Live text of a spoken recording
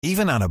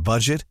Even on a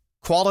budget,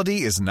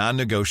 quality is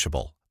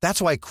non-negotiable.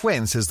 That's why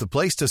Quince is the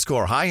place to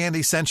score high-end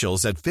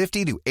essentials at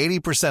 50 to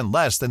 80%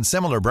 less than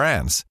similar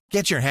brands.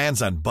 Get your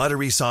hands on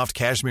buttery soft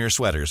cashmere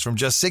sweaters from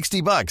just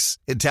 $60,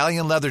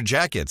 Italian leather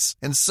jackets,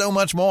 and so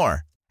much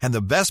more. And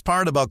the best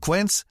part about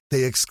Quince,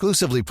 they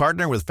exclusively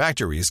partner with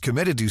factories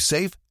committed to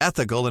safe,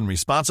 ethical, and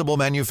responsible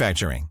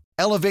manufacturing.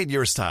 Elevate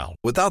your style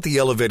without the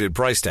elevated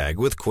price tag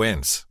with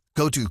Quince.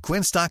 Go to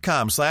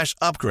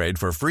quince.com/upgrade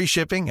for free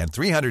shipping and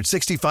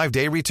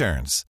 365-day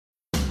returns.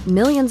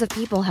 Millions of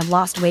people have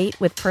lost weight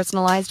with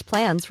personalized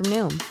plans from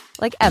Noom.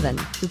 Like Evan,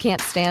 who can't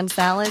stand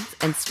salads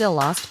and still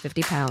lost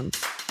 50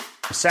 pounds.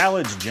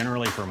 Salads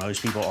generally for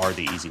most people are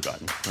the easy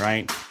button,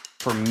 right?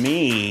 For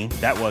me,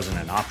 that wasn't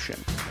an option.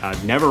 I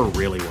never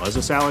really was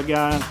a salad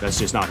guy. That's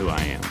just not who I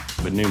am.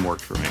 But Noom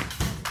worked for me.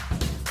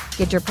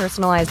 Get your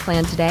personalized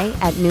plan today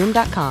at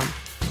Noom.com.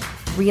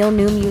 Real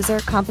Noom user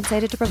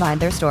compensated to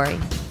provide their story.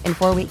 In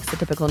 4 weeks, the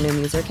typical Noom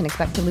user can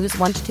expect to lose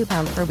 1 to 2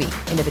 pounds per week.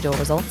 Individual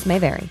results may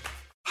vary.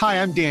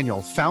 Hi, I'm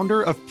Daniel,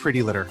 founder of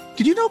Pretty Litter.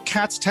 Did you know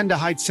cats tend to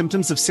hide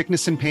symptoms of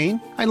sickness and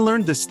pain? I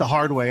learned this the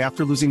hard way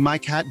after losing my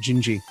cat,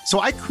 Gingy.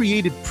 So I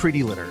created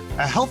Pretty Litter,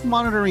 a health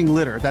monitoring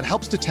litter that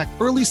helps detect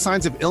early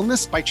signs of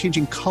illness by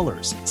changing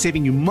colors,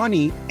 saving you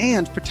money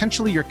and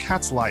potentially your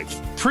cat's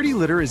life. Pretty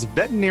Litter is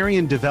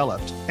veterinarian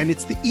developed, and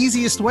it's the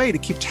easiest way to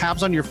keep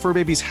tabs on your fur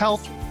baby's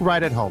health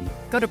right at home.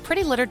 Go to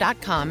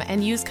prettylitter.com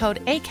and use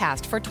code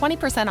ACAST for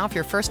 20% off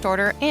your first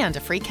order and a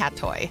free cat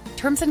toy.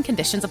 Terms and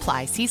conditions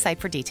apply. See site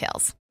for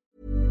details.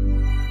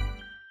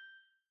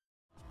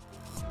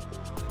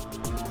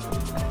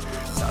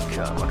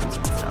 Welcome to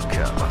the Top Cut.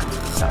 Welcome to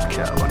the Top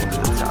Cut. Welcome to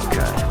the Top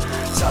Cut.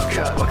 Top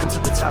Cut. Welcome to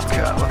the Top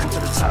Cut. Welcome to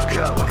the Top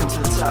Cut. Welcome to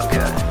the Top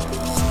Cut.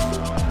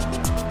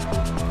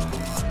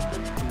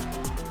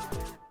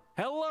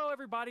 Hello,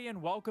 everybody,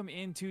 and welcome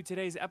into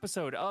today's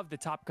episode of the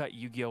Top Cut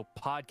Yu-Gi-Oh!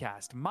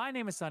 Podcast. My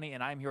name is Sunny,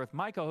 and I'm here with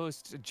my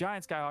co-hosts,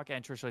 Giant Skyhawk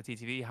and Trishla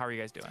TTV. How are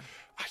you guys doing?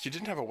 You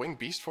didn't have a winged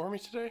beast for me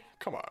today?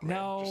 Come on, man.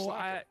 No,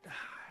 I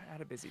had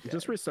a busy day.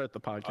 Just restart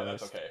the podcast. Oh,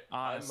 that's okay.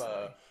 Honestly.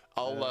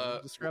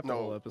 I'll just scrap the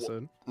whole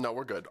episode. No,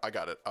 we're good. I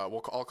got it.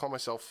 I'll call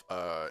myself.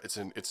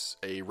 It's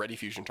a ready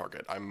fusion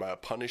target. I'm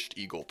Punished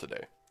Eagle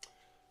today.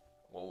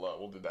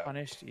 We'll do that.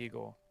 Punished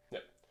Eagle.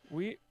 Yep.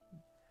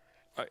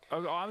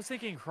 I was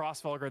thinking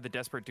Crossfelger, the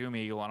Desperate Doom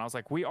Eagle, and I was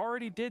like, we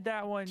already did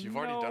that one. You've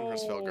already done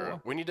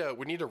Crossfelger.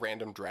 We need a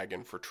random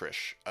dragon for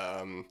Trish.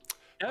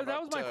 That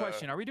was my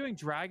question. Are we doing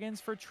dragons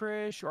for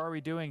Trish, or are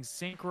we doing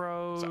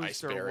synchros,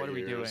 or what are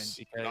we doing? Because...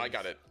 No, I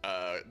got it.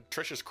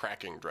 Trish is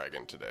cracking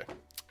dragon today.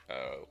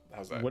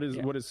 How's that? What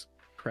is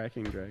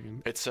cracking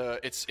dragon? It's a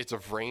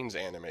Vrains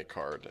anime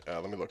card.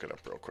 Let me look it up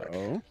real quick.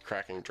 Oh,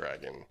 cracking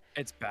dragon.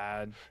 It's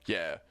bad.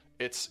 Yeah,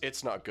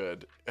 it's not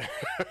good.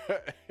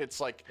 It's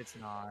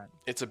not.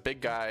 It's a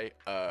big guy.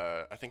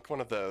 I think one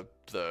of the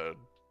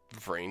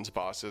Vrains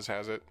bosses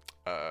has it.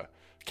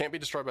 Can't be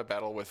destroyed by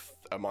battle with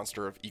a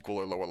monster of equal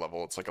or lower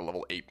level. It's like a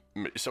level 8.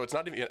 So it's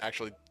not even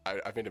actually...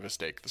 I've made a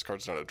mistake. This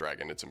card's not a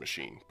dragon. It's a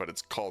machine. But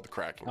it's called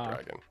Cracking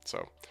Dragon.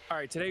 So. All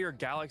right. Today you're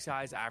Galaxy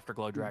Eyes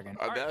Afterglow Dragon.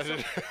 All right, that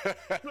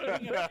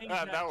works.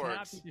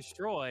 Cannot be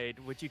destroyed,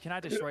 which you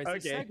cannot destroy,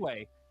 is the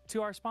segue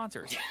to our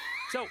sponsors.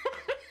 So,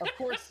 of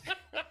course...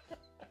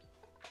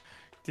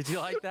 Did you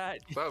like that?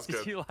 That was good.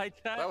 Did you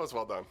like that? That was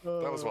well done.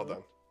 That was well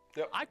done.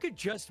 Yep. I could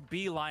just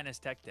be Linus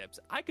Tech Tips.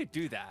 I could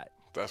do that.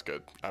 That's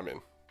good. I'm in.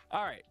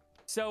 All right.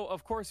 So,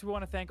 of course, we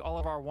want to thank all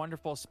of our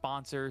wonderful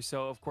sponsors.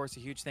 So, of course, a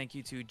huge thank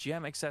you to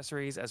Gem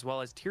Accessories as well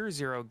as Tier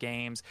Zero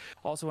Games.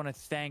 Also want to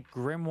thank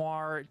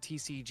Grimoire,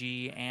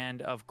 TCG,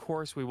 and, of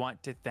course, we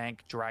want to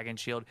thank Dragon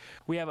Shield.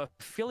 We have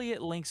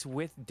affiliate links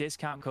with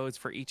discount codes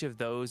for each of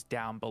those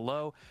down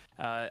below.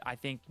 I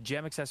think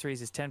Gem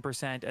Accessories is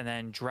 10%, and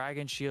then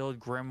Dragon Shield,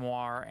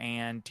 Grimoire,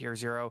 and Tier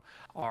Zero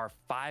are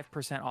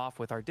 5% off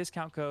with our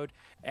discount code.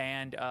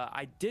 And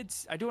I do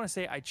want to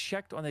say I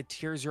checked on the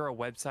Tier Zero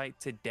website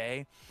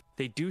today.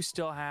 They do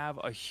still have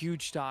a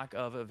huge stock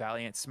of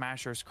Valiant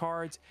Smashers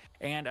cards,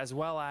 and as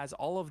well as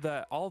all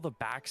the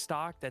back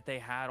stock that they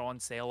had on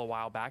sale a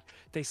while back.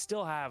 They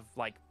still have,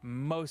 like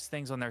most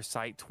things on their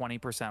site,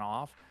 20%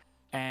 off.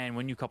 And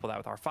when you couple that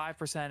with our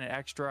 5% and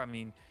extra, I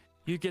mean,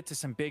 you get to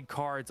some big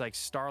cards like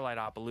Starlight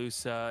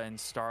Appaloosa and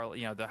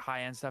the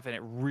high end stuff, and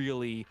it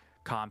really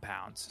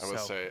compounds. I would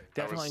say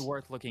definitely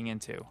worth looking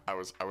into. I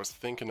was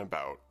thinking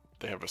about,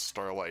 they have a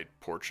Starlight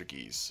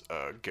Portuguese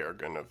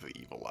Gargan of the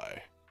Evil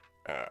Eye.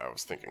 I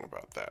was thinking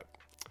about that.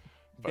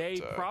 But,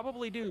 they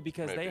probably do,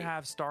 because maybe. they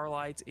have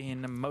Starlights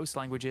in most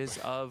languages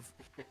of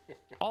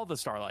all the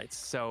Starlights.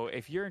 So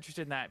if you're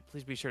interested in that,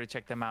 please be sure to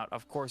check them out.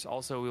 Of course,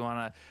 also we want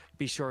to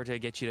be sure to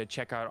get you to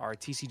check out our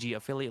TCG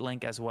affiliate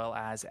link, as well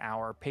as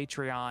our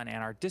Patreon and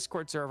our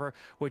Discord server,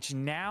 which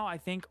now I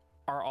think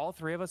are all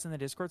three of us in the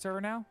Discord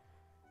server now.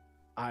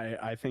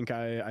 I think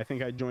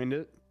I joined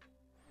it.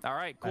 All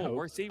right, cool.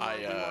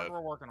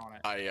 We're working on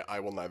it. I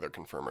will neither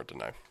confirm or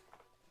deny.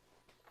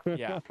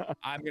 Yeah,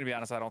 I'm gonna be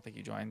honest. I don't think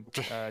you joined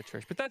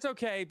Trish, but that's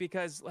okay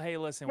because hey,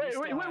 listen. Wait,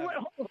 hold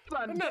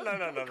on.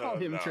 No. Call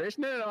him Trish.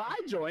 No, I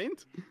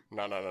joined.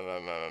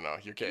 No.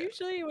 You can't.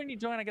 Usually when you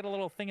join, I get a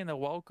little thing in the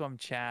welcome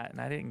chat,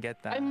 and I didn't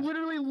get that. I'm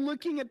literally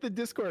looking at the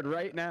Discord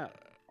right now.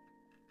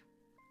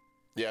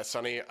 Yeah,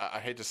 Sonny, I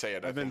hate to say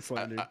it. I've been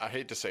slandered. I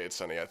hate to say it,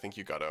 Sonny. I think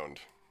you got owned.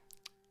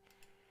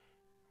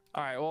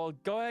 All right, well,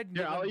 go ahead. And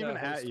Yeah, I'll even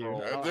at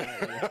you.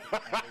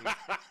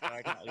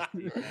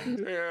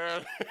 Yeah.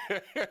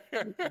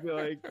 Be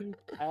like,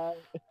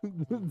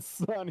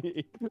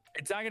 Sonny.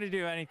 It's not going to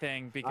do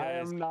anything because I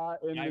am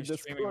not in the I'm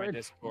streaming my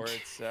Discord.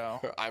 Discord. So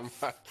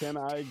Can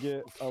I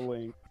get a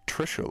link?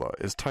 Trishula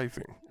is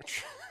typing.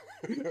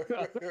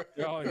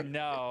 oh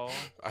no.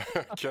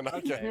 Can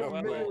I get Okay, a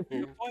well, link?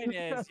 the point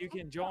is, you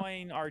can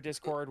join our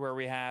Discord where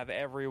we have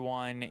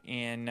everyone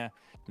in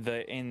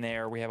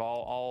there. We have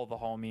all the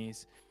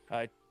homies.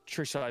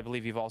 Trisha, I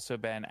believe you've also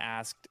been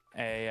asked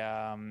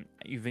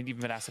you've even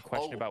been asked a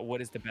question about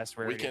what is the best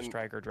rarity of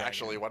Striker Dragon.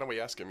 Actually, why don't we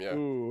ask him? Yeah.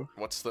 Ooh.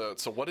 What's the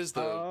correct so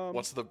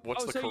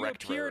you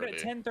appeared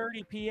rarity? at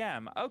 10:30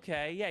 p.m.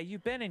 Okay, yeah,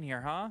 you've been in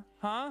here,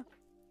 huh?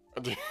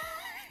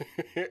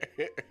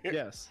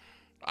 Yes.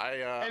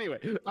 Anyway,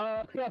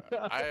 I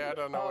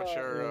don't know what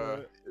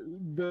your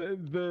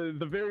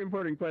the very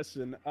important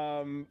question.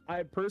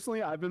 I've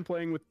been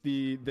playing with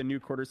the new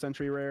quarter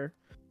century rare.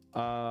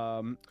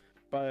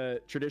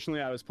 But traditionally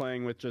I was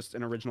playing with just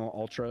an original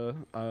ultra.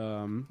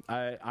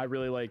 I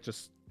really like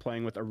just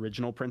playing with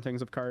original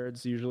printings of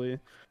cards usually.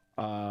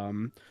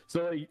 So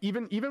like,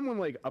 even when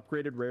like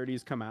upgraded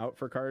rarities come out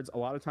for cards, a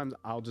lot of times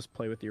I'll just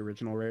play with the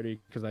original rarity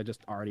because I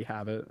just already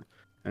have it,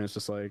 and it's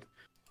just like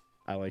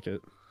I like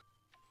it.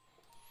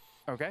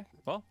 Okay,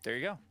 well there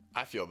you go.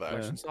 I feel that.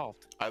 Question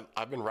solved.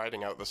 I've been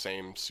writing out the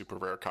same super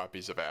rare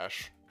copies of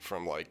Ash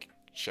from like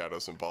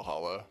Shadows and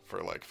Valhalla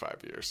for like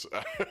 5 years.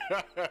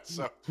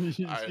 So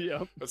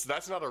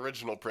that's not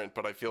original print,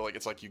 but I feel like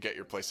it's like you get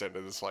your playset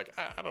and it's like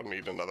I don't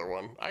need another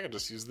one. I can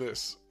just use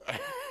this.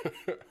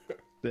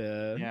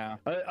 Yeah.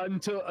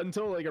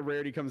 Until like a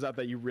rarity comes out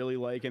that you really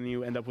like, and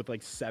you end up with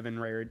like seven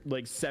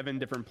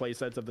different play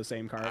sets of the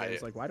same card.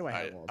 It's like, why do I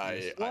have all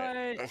these?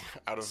 What?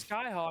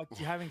 Skyhawk,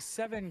 you're having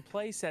 7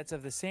 play sets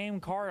of the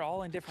same card,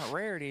 all in different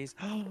rarities.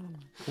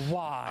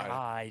 Why?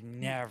 I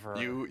never.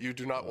 You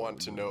do not want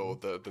to know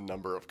the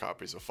number of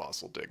copies of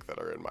Fossil Dig that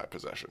are in my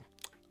possession.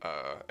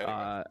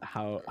 Anyway.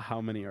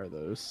 How many are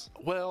those?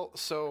 Well,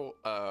 so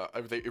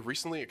they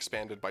recently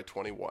expanded by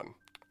 21.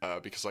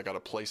 Because I got a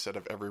playset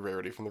of every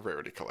rarity from the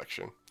rarity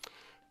collection.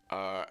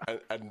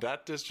 And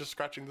that is just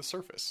scratching the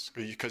surface.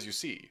 Because you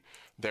see,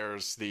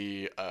 there's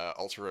the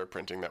ultra rare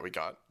printing that we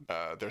got.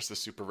 There's the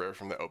super rare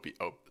from the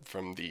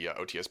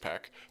OTS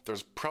pack.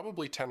 There's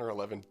probably 10 or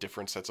 11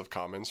 different sets of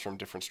commons from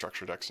different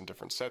structure decks and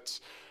different sets.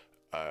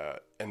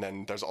 And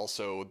then there's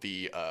also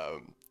the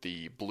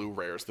blue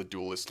rares, the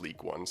Duelist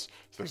League ones.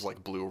 So there's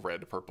like blue,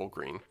 red, purple,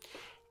 green.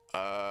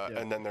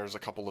 And then there's a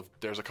couple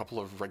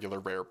of regular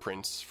rare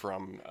prints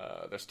from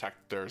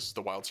there's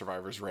the Wild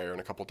Survivors rare and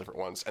a couple different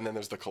ones, and then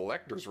there's the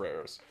collector's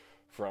rares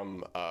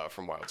from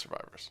Wild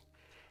Survivors.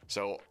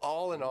 So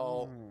all in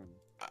all,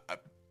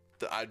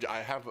 I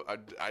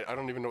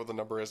don't even know what the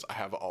number is. I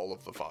have all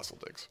of the Fossil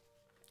Digs.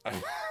 All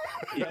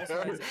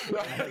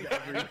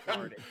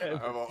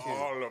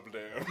of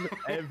them.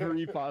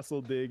 Every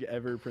Fossil Dig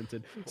ever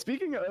printed.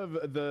 Speaking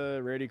of the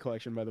rarity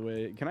collection, by the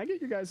way, can I get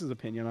your guys'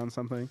 opinion on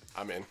something?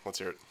 I'm in. Let's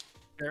hear it.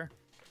 Sure.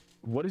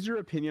 What is your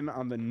opinion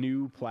on the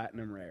new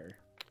platinum rare?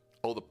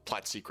 Oh, the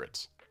Plat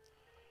Secrets.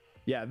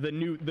 Yeah, the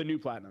new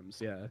platinums.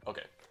 Yeah.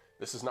 Okay.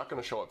 This is not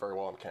going to show up very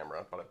well on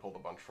camera, but I pulled a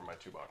bunch from my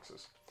 2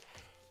 boxes.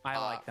 I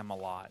like them a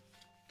lot.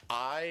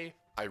 I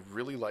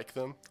really like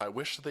them. I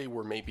wish they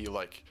were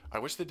I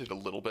wish they did a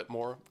little bit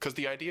more, because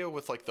the idea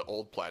with like the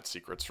old Plat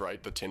Secrets,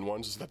 right, the tin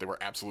ones, is that they were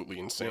absolutely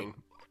insane.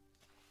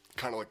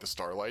 Kind of like the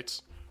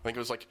Starlights. I think it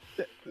was like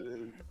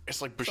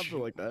it's like something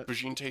like that.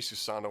 Bujinte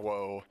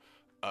Susanoo,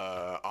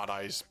 Odd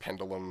Eyes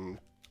Pendulum,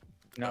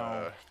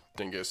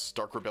 Dingus,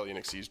 Dark Rebellion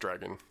Xyz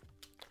Dragon.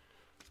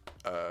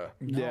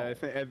 Yeah,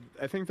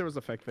 I think there was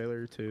Effect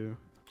Failure too.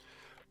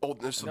 Oh,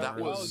 so that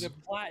was the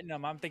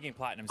platinum. I'm thinking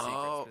platinum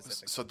secret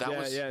specifically. So that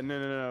was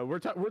no. We're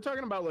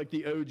talking about like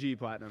the OG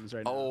platinums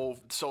right now. Oh,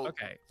 so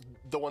okay,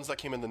 the ones that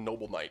came in the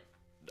Noble Knight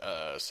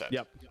set.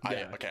 Yep.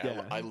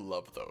 I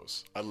love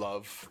those. I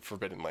love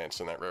Forbidden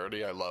Lance in that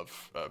rarity. I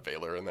love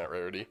Valor in that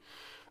rarity.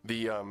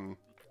 I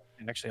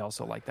actually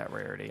also like that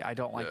rarity. I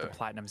don't like the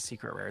platinum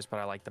secret rares, but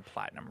I like the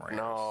platinum rares.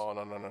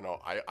 No.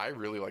 I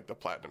really like the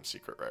platinum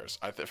secret rares.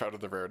 Out of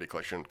the rarity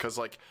collection, because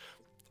like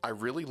I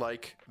really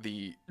like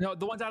the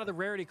ones out of the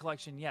rarity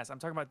collection. Yes, I'm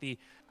talking about the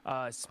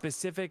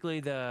specifically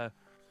the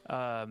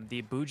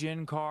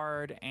Bujin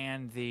card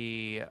and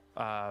the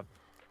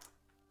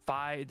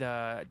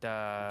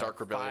Dark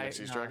Rebellion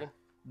Xyz Dragon.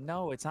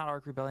 No, it's not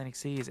Arc Rebellion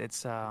Xyz.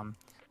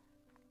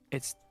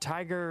 It's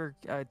Tiger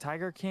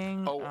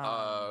King.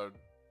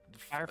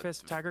 Fire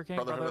Fist Tiger King.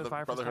 Brotherhood of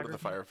the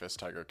Fire Fist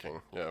Tiger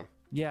King.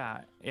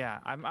 Yeah. Yeah.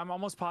 I'm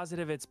almost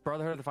positive it's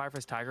Brotherhood of the Fire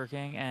Fist Tiger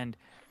King, and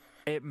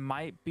It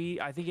might be.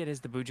 I think it is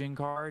the Bujin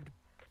card,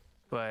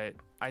 but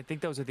I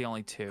think those are the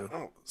only two.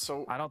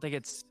 So I don't think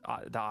it's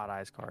the Odd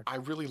Eyes card. I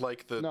really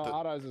like the.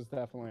 Odd Eyes is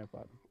definitely a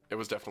platinum. It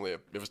was definitely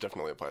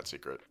a plat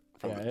secret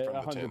from the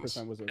 100% tins.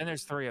 was. And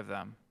there's 3 of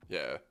them.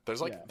 Yeah,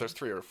 there's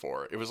 3 or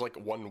 4. It was like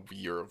one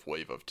year of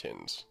wave of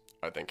tins.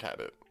 I think had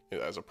it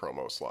as a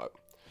promo slot.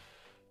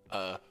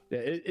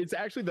 It's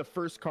actually the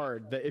first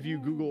card that if you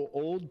Google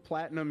old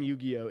platinum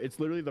Yu-Gi-Oh, it's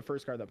literally the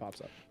first card that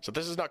pops up. So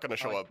this is not going to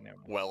show up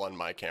well on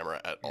my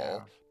camera at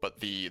all, but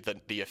the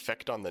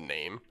effect on the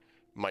name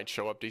might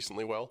show up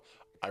decently well.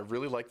 I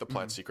really like the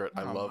plat secret.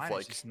 I love mine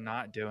is just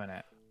not doing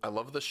it. I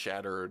love the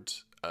shattered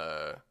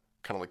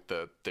kind of like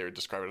they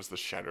describe it as the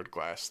shattered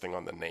glass thing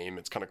on the name.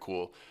 It's kind of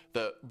cool.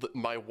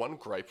 My one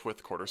gripe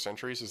with quarter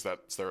centuries is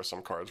that there are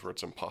some cards where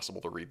it's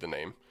impossible to read the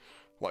name.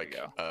 Like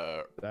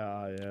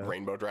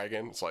Rainbow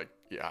Dragon. It's like,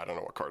 I don't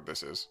know what card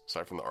this is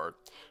aside from the art,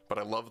 but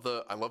I love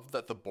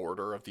that the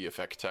border of the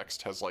effect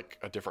text has like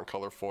a different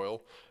color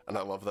foil, and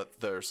I love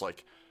that there's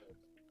like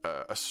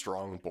a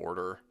strong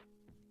border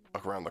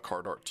around the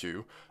card art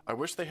too. I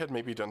wish they had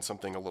maybe done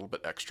something a little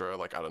bit extra,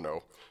 like I don't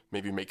know,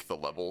 maybe make the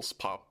levels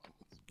pop.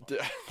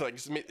 Like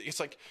it's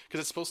like, because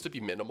it's supposed to be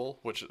minimal,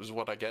 which is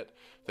what I get.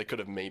 They could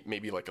have made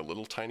maybe like a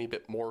little tiny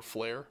bit more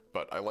flair,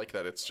 but I like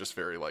that it's just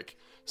very like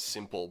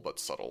simple but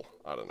subtle.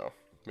 I don't know,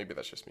 maybe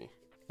that's just me.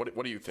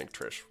 What do you think,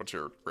 Trish? What's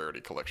your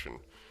rarity collection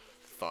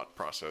thought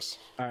process?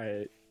 All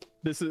right,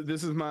 this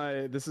is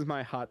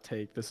my hot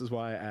take. This is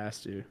why I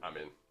asked you. I'm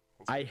in.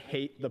 I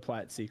hate the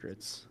plat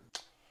secrets.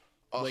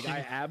 Like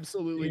I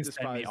absolutely you can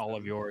send me despise all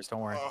them. of yours.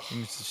 Don't worry. You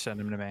can just send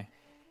them to me.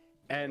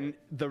 And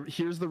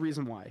here's the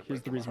reason why.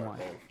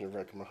 Man. You're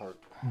breaking my heart.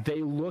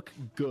 They look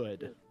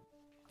good.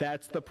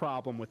 That's the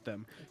problem with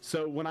them.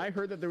 So when I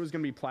heard that there was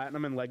going to be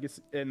platinum and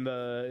legacy in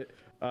the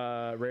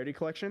rarity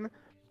collection,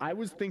 I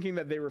was thinking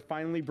that they were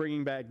finally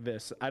bringing back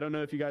this. I don't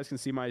know if you guys can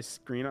see my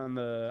screen on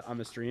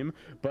the stream,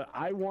 but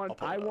I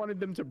wanted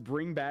them to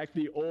bring back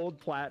the old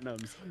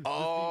platinums.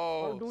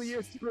 Oh, the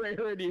ugliest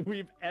rarity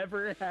we've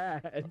ever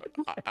had.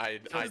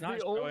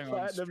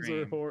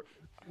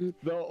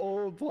 The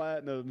old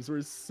platinums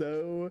were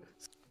so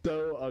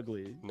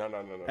ugly. No.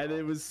 And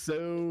it was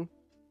so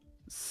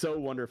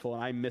wonderful,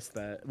 and I missed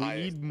that. We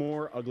need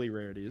more ugly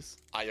rarities.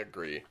 I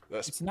agree.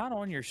 It's not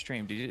on your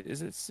stream.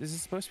 Is it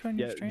supposed to be on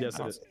your stream? Yes,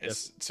 it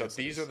is. So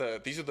these are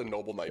the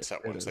Noble Knight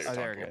set ones that you're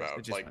talking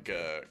about. Like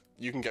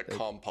you can get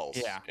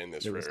Compulse in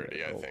this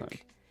rarity, I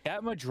think.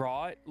 That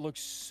Madraw looks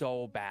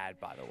so bad,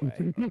 by the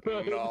way.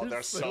 No,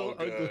 they're so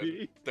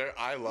good.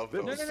 I love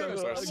those. No.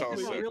 They're so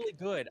sick. Really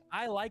good.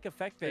 I like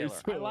Effect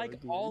Veiler. I like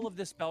all of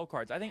the spell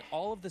cards. I think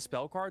all of the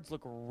spell cards look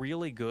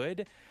really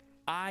good.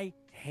 I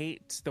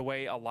hate the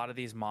way a lot of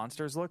these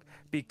monsters look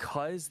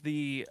because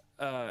the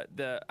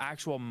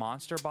actual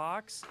monster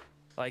box,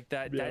 like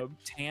that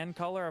tan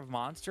color of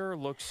monster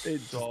looks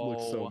looks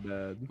so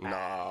bad.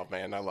 Nah,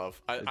 man, I'm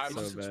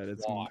so bad.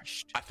 It's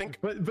washed. I think,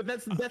 but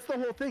that's the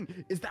whole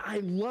ththing. Is that I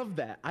love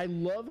that. I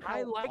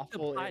like the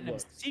platinum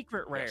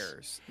secret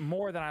rares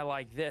more than I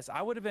like this.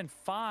 I would have been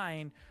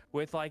fine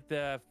with like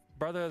the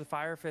Brother of the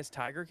Fire Fist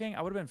Tiger King.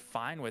 I would have been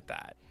fine with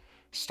that.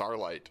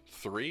 Starlight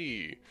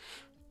 3.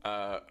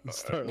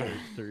 Starlight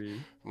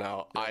 3.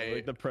 No,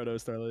 like the proto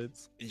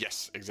Starlights.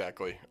 Yes,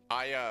 exactly.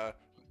 I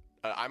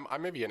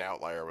may be an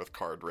outlier with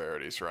card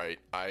rarities, right?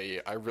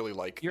 I really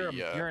like you're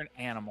an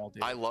animal,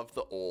 dude. I love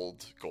the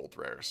old gold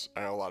rares.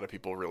 I know a lot of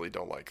people really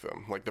don't like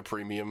them, like the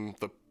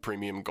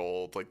premium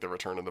gold, like the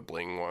Return of the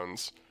Bling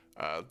ones.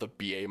 The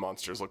BA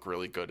monsters look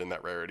really good in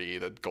that rarity.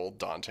 The gold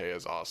Dante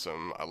is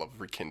awesome. I love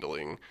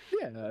Rekindling.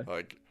 Yeah.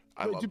 Like,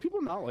 do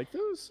people not like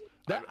those?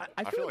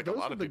 I feel like a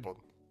lot of people.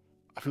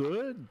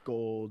 Good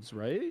golds,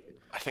 right?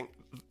 I think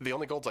the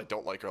only golds I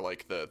don't like are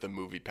like the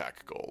movie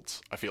pack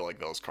golds. I feel like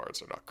those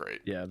cards are not great.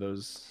 Yeah,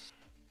 those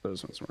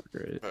ones weren't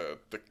great.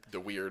 The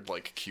weird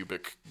like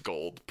cubic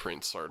gold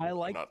prints are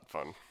not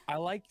fun. I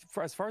like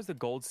as far as the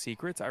gold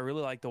secrets, I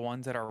really like the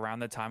ones that are around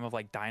the time of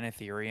like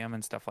Dinotherium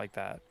and stuff like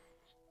that.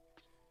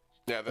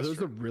 Yeah, that's those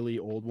true. the really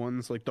old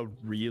ones, like the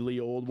really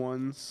old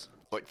ones.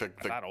 Like the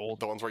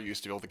ones where you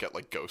used to be able to get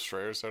like ghost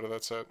rares out of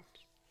that set.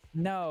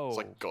 No,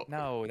 like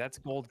no, that's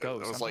gold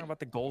ghost. I'm talking about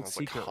the gold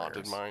secret like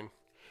haunted rares. mine.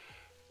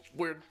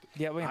 Weird.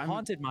 Yeah,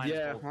 haunted mine.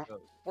 Yeah, is gold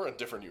ghost. We're in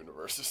different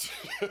universes.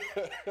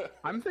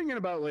 I'm thinking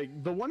about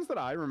like the ones that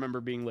I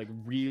remember being like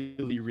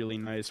really, really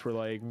nice were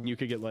like you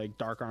could get like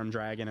Dark Arm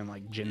Dragon and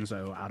like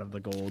Jinzo out of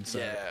the gold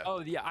set. Yeah. Oh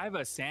yeah, I have a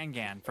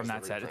Sangan from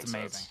that set. It's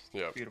amazing. Sets.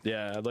 Yeah. Beautiful.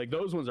 Yeah, like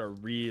those ones are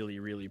really,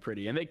 really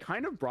pretty, and they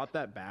kind of brought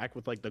that back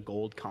with like the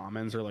gold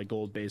commons or like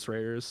gold base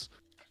rares.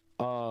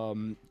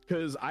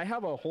 Because I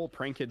have a whole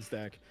Prank Kids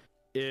deck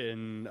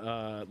in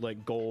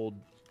like gold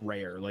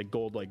rare, like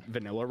gold like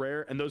vanilla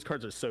rare, and those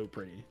cards are so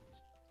pretty.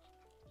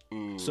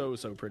 So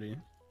pretty.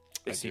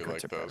 I do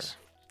like those.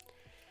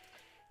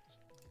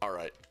 All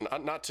right,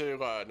 not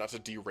to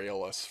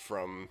derail us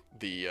from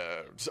the.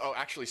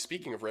 Actually,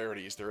 speaking of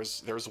rarities,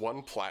 there's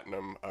one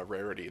platinum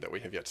rarity that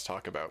we have yet to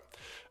talk about,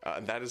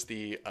 and that is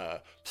the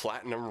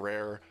platinum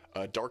rare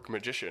Dark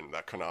Magician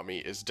that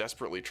Konami is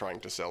desperately trying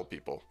to sell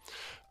people.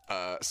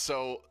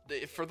 So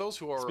for those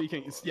who are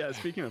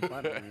speaking of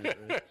platinum,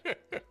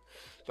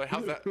 like,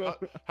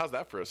 how's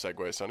that for a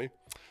segue, Sonny?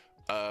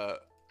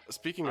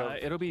 Speaking of,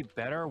 it'll be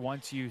better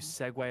once you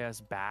segue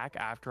us back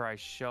after I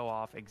show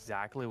off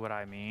exactly what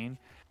I mean,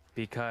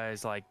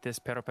 because like this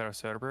Pero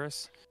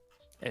Cerberus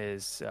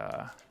is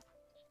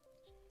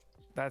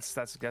that's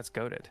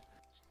goated.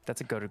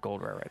 That's a goated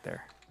gold rare right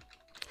there.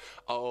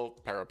 oh,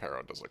 Pero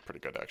does look pretty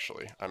good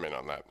actually. I'm in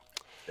on that.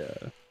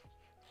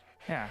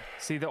 Yeah.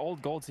 See, the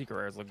old gold secret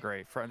rares look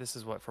great. This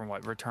is from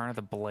what Return of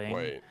the Bling.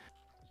 Wait,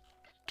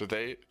 did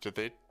they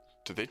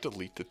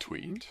delete the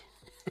tweet?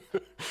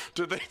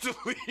 Did they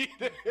delete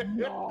it?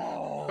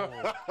 No.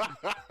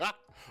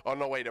 Oh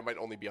no, wait, it might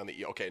only be on the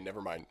EU. Okay,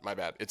 never mind. My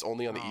bad. It's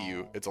only on the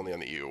EU. It's only on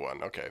the EU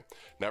one. Okay.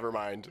 Never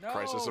mind. No,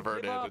 Crisis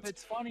averted. give up.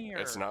 It's funnier.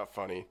 It's not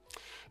funny.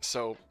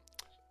 So,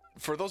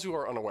 for those who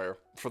are unaware,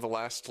 for the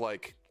last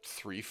like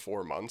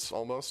 3-4 months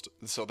almost,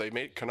 so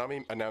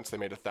Konami announced they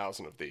made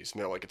 1,000 of these, and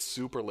they're like, it's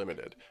super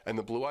limited, and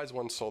the Blue Eyes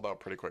one sold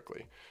out pretty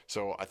quickly.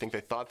 So I think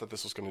they thought that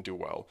this was going to do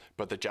well,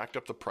 but they jacked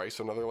up the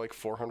price another like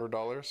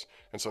 $400,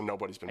 and so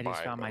nobody's been buying them. I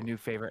just found my new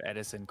favorite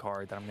Edison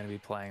card that I'm going to be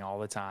playing all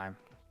the time.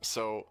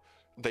 So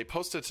they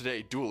posted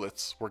today,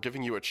 Duelists, we're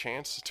giving you a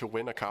chance to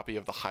win a copy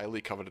of the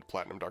highly coveted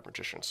Platinum Dark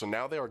Magician. So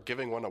now they are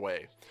giving one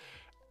away,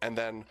 and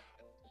then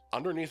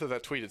underneath of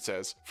that tweet, it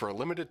says, for a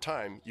limited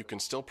time, you can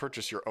still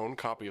purchase your own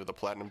copy of the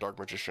Platinum Dark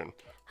Magician.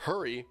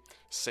 Hurry,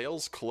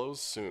 sales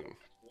close soon.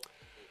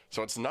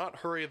 So it's not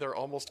hurry, they're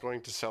almost going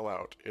to sell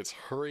out. It's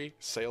hurry,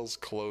 sales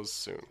close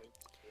soon.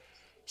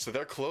 So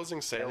they're closing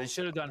sales. Yeah, they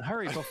should have done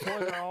hurry before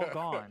they're all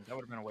gone. That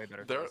would have been a way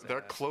better. They're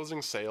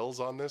closing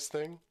sales on this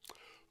thing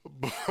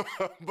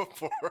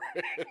before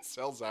it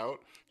sells out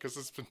because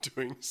it's been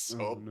doing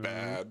so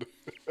bad.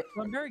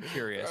 Well, I'm very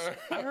curious.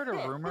 I heard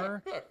a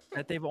rumor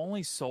that they've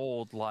only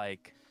sold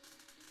like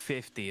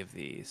 50 of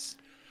these.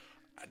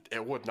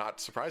 It would not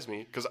surprise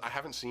me because I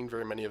haven't seen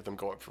very many of them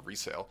go up for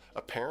resale.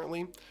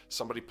 Apparently,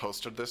 somebody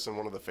posted this in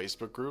one of the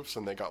Facebook groups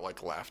and they got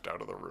like laughed out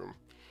of the room.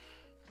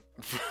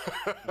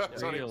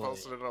 Somebody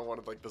posted it on one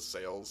of like the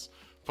sales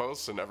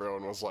posts and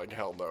everyone was like,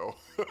 hell no.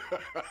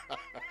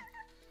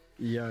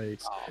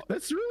 Yikes.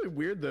 That's really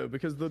weird though,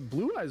 because the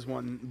Blue Eyes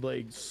one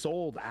like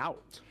sold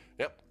out.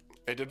 Yep,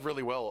 it did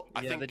really well.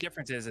 I think the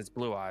difference is it's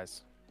Blue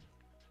Eyes.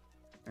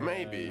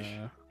 Maybe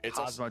it's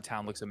Cosmo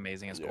Town looks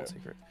amazing as Gold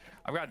Secret.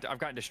 I've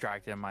gotten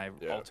distracted in my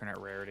alternate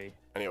rarity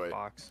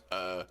box.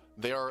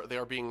 They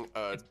are being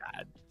it's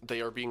bad. They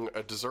are being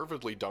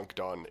deservedly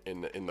dunked on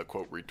in the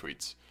quote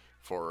retweets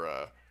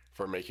for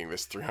making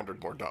this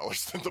 $300 more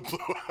than the Blue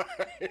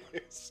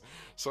Eyes.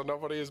 So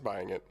nobody is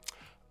buying it.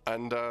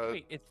 And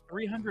wait, it's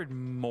 300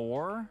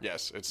 more?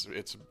 Yes, it's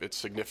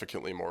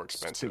significantly more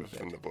expensive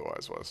than the Blue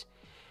Eyes was.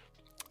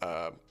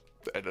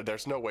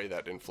 There's no way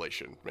that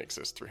inflation makes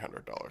this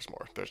 $300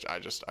 more.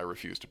 I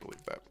refuse to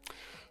believe that.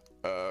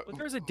 But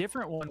there's a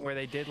different one where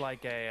they did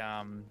like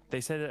a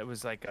they said it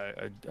was like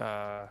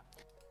a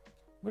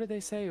what did they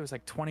say? It was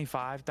like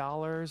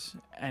 $25,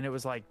 and it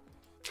was like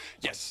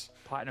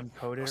platinum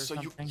coated or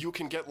something. So you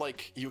can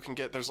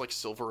get there's like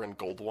silver and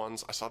gold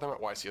ones. I saw them at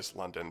YCS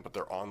London, but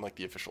they're on like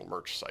the official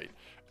merch site,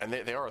 and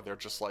they're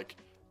just like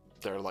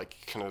they're like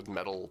kind of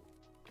metal,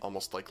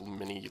 almost like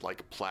mini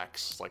like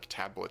plaques, like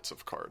tablets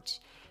of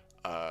cards.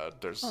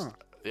 There's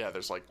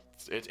like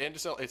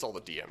it's all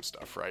the DM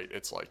stuff, right?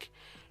 It's like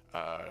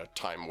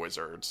Time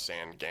Wizard,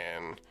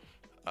 Sangan,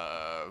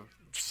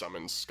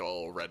 Summon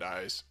Skull, Red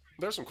Eyes.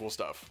 There's some cool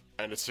stuff,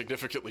 and it's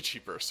significantly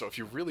cheaper. So if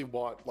you really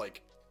want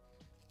like.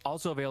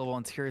 Also available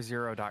on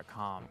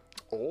tierzero.com.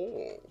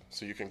 Oh,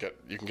 so you can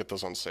get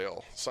those on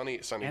sale.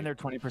 Sunny, and they're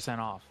 20%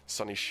 off.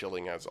 Sunny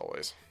shilling as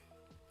always.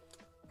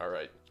 All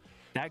right.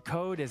 That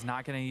code is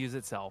not going to use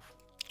itself.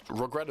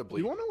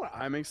 Regrettably. You want to know what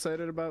I'm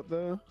excited about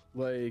though?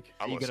 Like,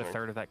 you get a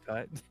third of that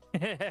cut.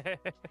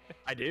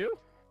 I do.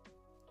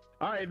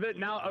 All right, but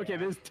now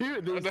there's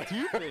two things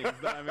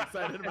that I'm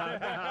excited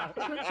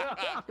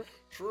about.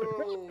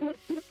 True.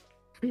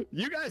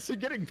 You guys are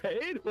getting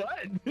paid?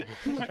 What?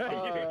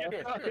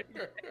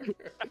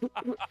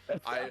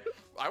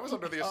 I was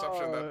under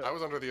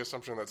the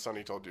assumption that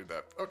Sunny told you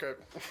that. Okay.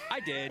 I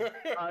did.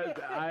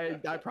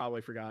 I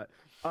probably forgot.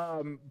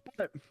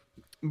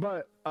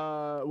 But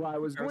what I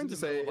was going to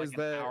say is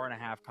that an hour and a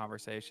half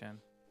conversation.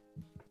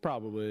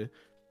 Probably.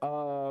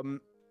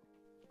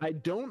 I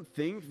don't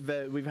think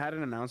that we've had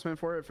an announcement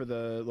for it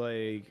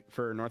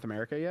for North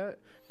America yet,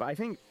 but I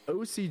think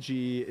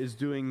OCG is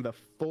doing the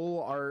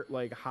full art,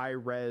 like high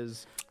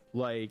res,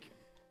 like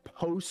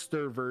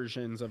poster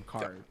versions of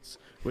cards,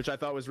 which I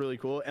thought was really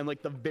cool. And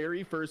like the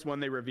very first one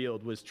they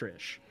revealed was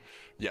Trish.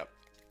 Yep.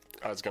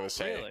 I was gonna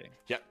say, really?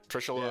 Yeah,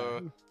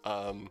 Trishula.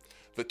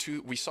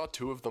 We saw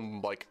two of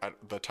them like at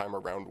the time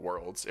around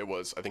Worlds. I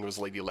think it was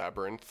Lady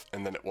Labyrinth,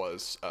 and then it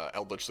was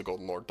Eldritch the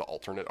Golden Lord, the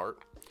alternate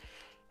art.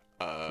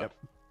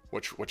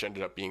 Which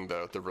ended up being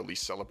the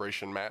release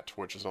celebration mat,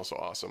 which is also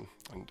awesome.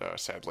 And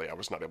sadly, I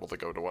was not able to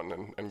go to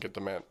one and get the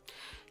mat.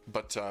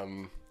 But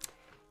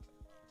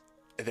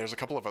there's a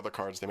couple of other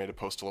cards they made a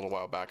post a little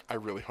while back. I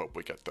really hope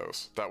we get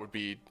those. That would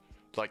be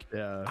like,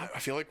 I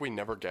feel like we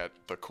never get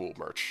the cool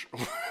merch.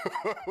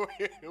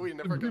 we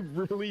never get. We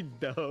really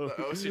don't.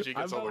 The OCG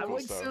gets all the I'm cool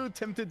like stuff. so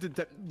tempted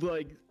to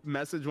like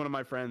message one of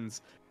my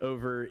friends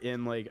over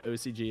in like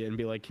OCG and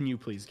be like, "Can you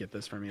please get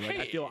this for me?" Like,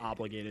 I feel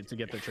obligated to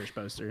get the Trish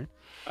poster.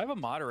 I have a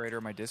moderator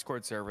in my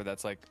Discord server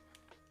that's like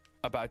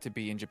about to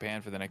be in Japan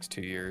for the next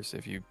 2 years.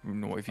 If you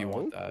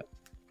want that,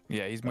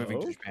 yeah, he's moving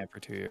to Japan for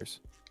 2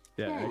 years.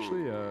 Yeah,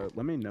 actually,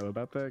 let me know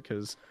about that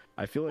because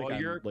I feel like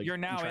you're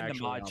now in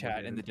the mod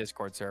chat in obligated. the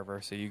Discord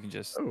server, so you can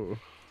just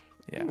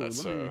Yeah,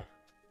 That's let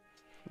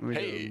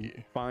me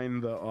go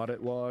find the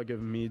audit log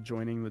of me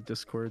joining the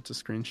Discord to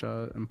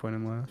screenshot and point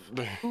and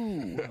laugh.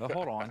 Ooh,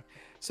 hold on.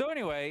 So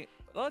anyway,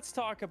 let's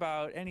talk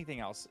about anything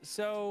else.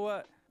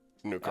 So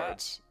new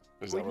cards.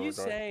 Is that when where you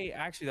we're going? say,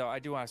 actually though, I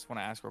do want to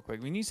ask real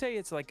quick. When you say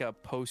it's like a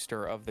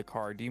poster of the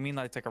card, do you mean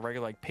like it's like a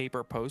regular like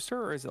paper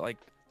poster, or is it like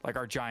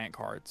our giant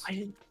cards?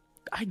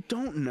 I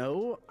don't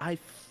know. I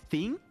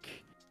think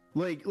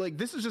like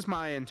this is just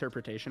my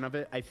interpretation of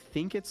it. I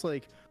think it's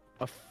like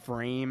a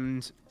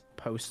framed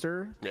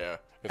poster. Yeah.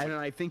 And then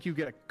I think you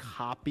get a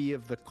copy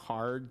of the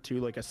card too,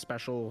 like a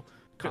special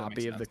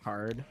copy of the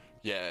card.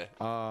 Yeah.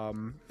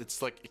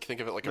 It's like, you can think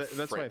of it like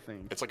that's what I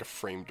think. It's like a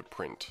framed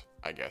print,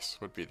 I guess,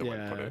 would be the way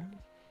to put it.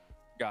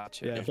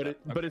 Gotcha. Yeah,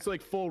 but it's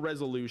like full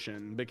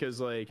resolution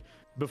because like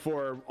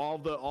before all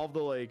the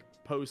like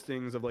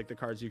postings of like the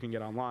cards you can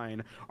get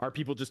online are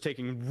people just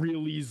taking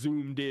really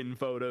zoomed in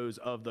photos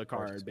of the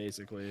card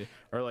basically,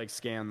 or like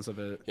scans of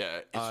it.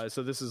 Yeah.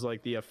 So this is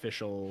like the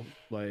official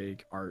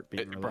like art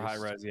being released. For high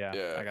res,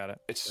 yeah, I got it.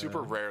 It's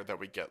super rare that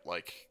we get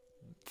like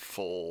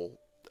full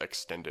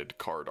extended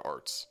card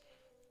arts.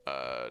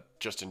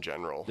 Just in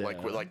general,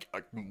 like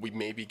we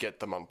maybe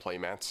get them on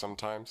playmats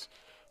sometimes,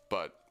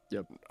 but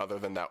other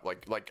than that,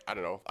 like I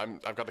don't know,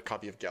 I've got a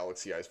copy of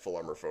Galaxy Eyes Full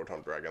Armor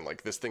Photon Dragon.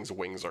 Like, this thing's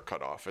wings are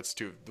cut off. It's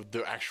too,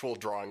 the actual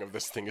drawing of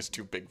this thing is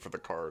too big for the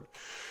card.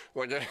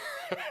 Like,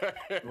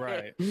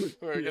 right.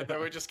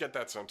 we just get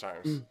that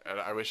sometimes, and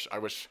I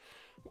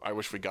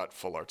wish we got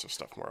full arts of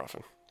stuff more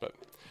often, but.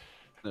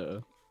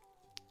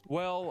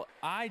 Well,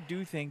 I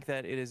do think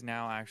that it is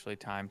now actually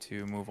time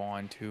to move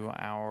on to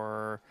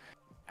our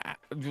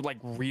like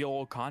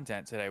real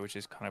content today, which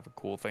is kind of a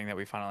cool thing that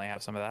we finally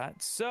have some of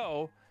that.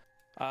 So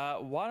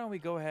why don't we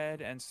go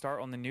ahead and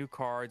start on the new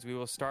cards? We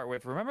will start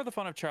with Remember the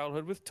Fun of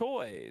Childhood with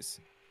toys.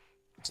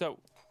 So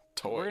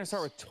we're going to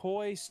start with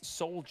Toy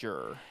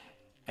Soldier,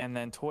 and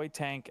then Toy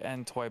Tank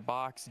and Toy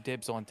Box.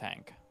 Dibs on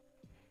Tank.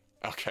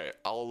 Okay,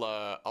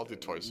 I'll do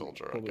Toy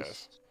Soldier, I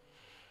guess.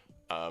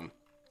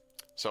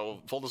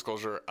 So full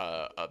disclosure,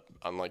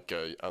 unlike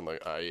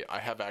I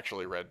have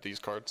actually read these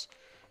cards.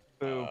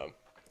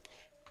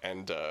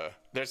 And there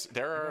You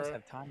guys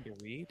have time to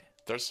read?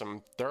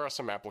 there are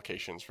some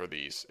applications for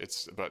these.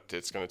 But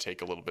it's going to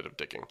take a little bit of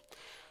digging.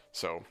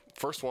 So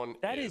first one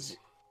is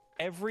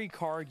every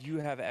card you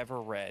have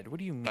ever read. What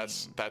do you mean?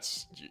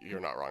 That's you're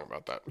not wrong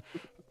about that.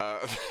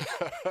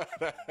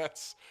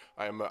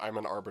 I'm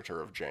an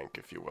arbiter of jank,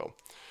 if you will.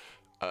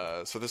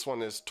 So this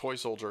one is Toy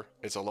Soldier.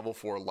 It's a level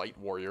 4 light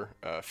warrior,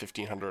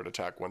 1500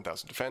 attack,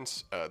 1000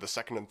 defense. The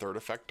second and third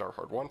effect are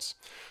hard once.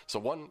 So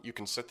 1, you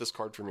can set this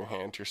card from your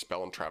hand to your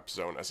spell and trap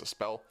zone as a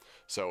spell,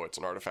 so it's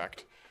an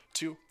artifact.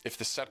 2, if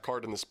the set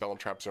card in the spell and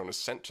trap zone is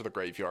sent to the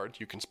graveyard,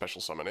 you can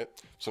special summon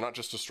it. So not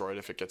just destroy it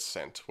if it gets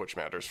sent, which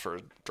matters for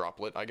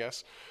droplet, I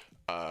guess,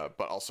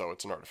 but also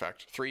it's an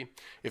artifact. 3,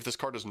 if this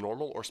card is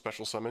normal or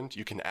special summoned,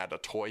 you can add a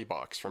toy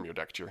box from your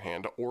deck to your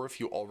hand, or if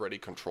you already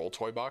control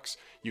toy box,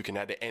 you can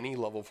add any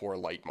level 4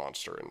 light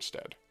monster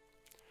instead.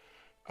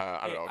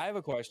 I don't know. I have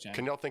a question.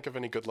 Can y'all think of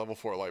any good level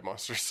 4 light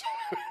monsters?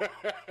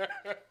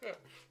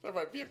 There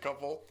might be a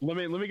couple. Let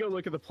me go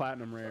look at the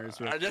platinum rares.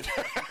 I did.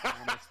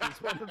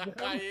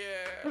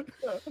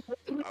 Yeah.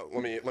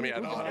 Let me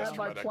add honest to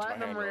my my deck to my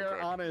platinum hand real rare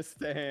quick. honest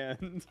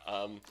hand.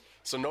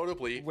 So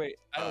notably, Wait,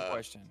 I have a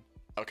question.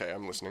 Okay,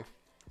 I'm listening.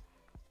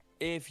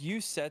 If you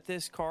set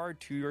this card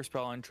to your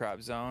spell and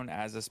trap zone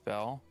as a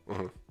spell,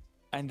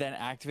 and then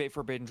activate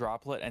Forbidden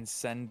Droplet and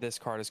send this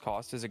card as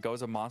cost, does it go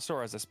as a monster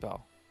or as a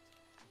spell?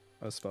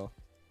 A spell.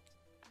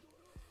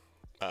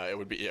 It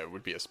would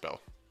be a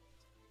spell.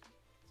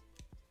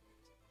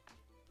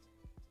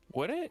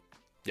 Would it?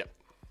 Yep.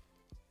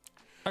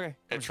 Okay.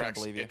 It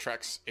tracks.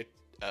 It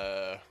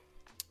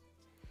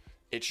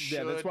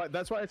should. Yeah,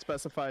 that's why it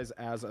specifies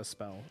as a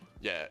spell.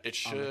 Yeah, it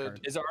should.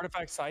 Is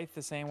Artifact Scythe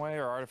the same way,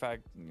 or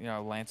Artifact,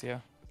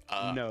 Lancia?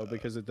 No,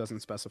 because it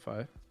doesn't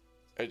specify.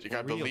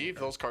 I believe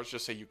those cards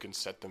just say you can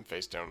set them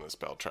face down in the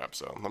spell trap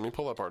zone. Let me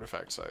pull up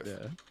Artifact Scythe.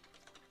 Yeah.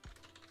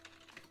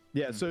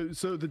 Yeah, so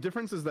the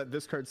difference is that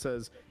this card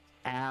says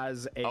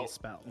as a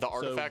spell. The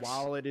artifacts, so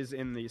while it is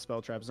in the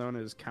spell trap zone,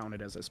 it is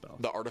counted as a spell.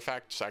 The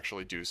artifacts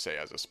actually do say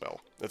as a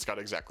spell. It's got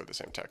exactly the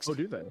same text. Oh,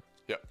 do they?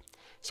 Yep.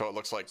 So it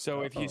looks like.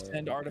 So if you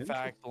send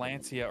Artifact,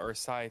 Lancia, or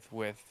Scythe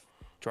with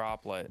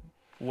Droplet,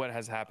 what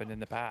has happened in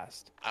the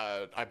past?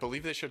 I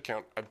believe they should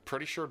count. I'm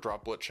pretty sure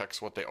Droplet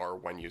checks what they are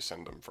when you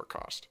send them for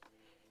cost.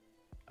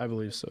 I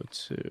believe so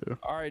too.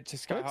 All right, to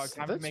Skyhawk,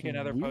 time to make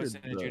another post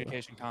in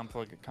adjudication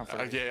conflict.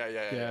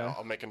 Yeah.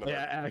 I'll make another.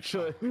 Yeah,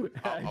 actually,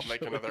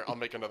 I'll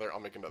make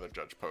another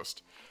judge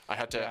post. I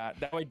had to. Yeah,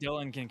 that way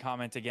Dylan can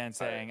comment again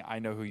saying, "I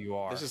know who you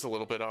are." This is a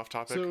little bit off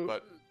topic,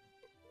 but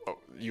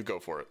you go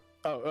for it.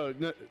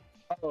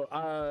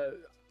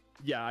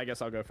 Yeah, I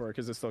guess I'll go for it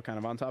because it's still kind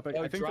of on topic.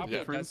 Oh, I think the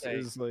difference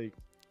is like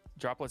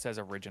Droplet says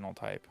original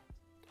type.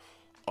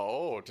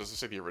 Oh, does it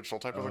say the original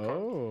type of the card?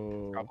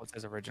 Oh, Droplet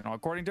says original.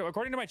 According to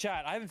my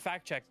chat, I haven't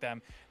fact checked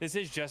them. This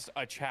is just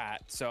a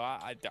chat, so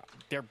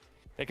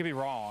they could be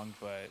wrong,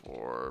 but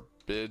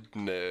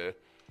Forbidden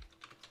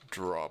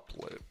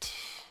Droplet.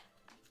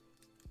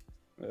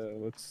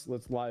 let's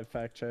live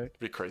fact check. It'd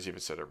be crazy if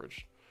it said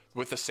original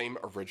with the same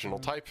original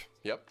type.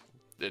 Yep,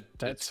 it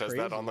says crazy.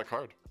 that on the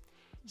card.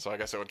 So I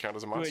guess it would count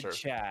as a monster. Good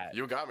chat.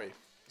 You got me.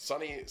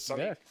 Sunny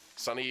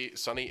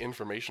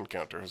information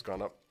counter has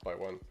gone up by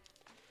 1.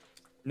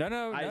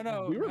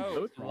 No. We were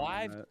both wrong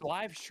on that.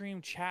 Live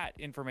stream chat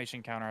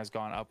information counter has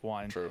gone up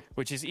 1. True.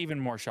 Which is even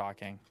more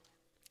shocking.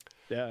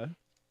 Yeah.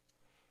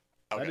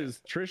 Okay. That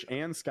is Trish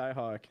and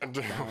Skyhawk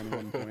down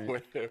 1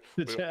 point.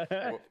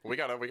 we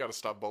gotta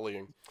stop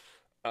bullying.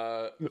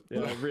 Yeah,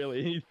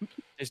 really.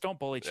 Just don't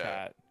bully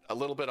chat. A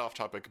little bit off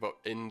topic, but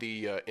in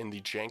the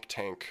Jank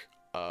Tank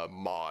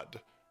mod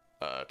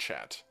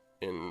chat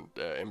in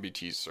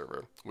MBT's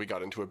server, we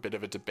got into a bit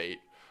of a debate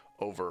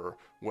over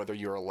whether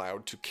you're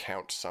allowed to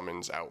count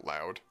summons out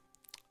loud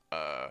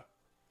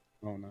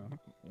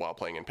while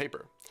playing in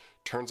paper.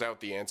 Turns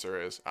out the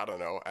answer is, I don't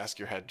know, ask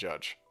your head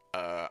judge.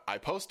 I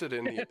posted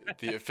in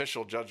the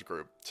official judge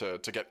group to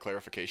get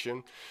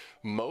clarification.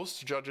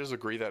 Most judges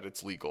agree that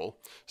it's legal.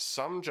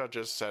 Some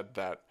judges said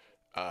that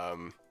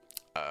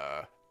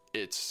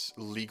it's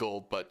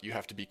legal, but you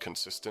have to be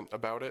consistent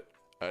about it.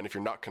 And if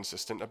you're not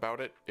consistent about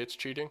it, it's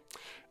cheating.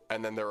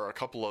 And then there were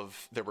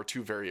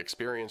 2 very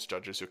experienced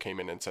judges who came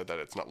in and said that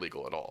it's not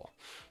legal at all.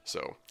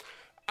 So,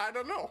 I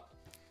don't know.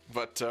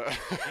 But The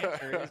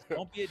answer is,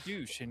 don't be a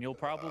douche, and you'll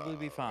probably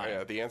be fine.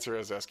 Yeah, the answer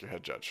is ask your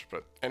head judge.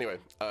 But anyway,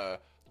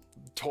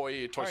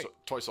 Toy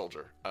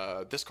Soldier.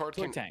 This card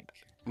Toy Tank.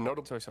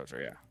 Notable. Toy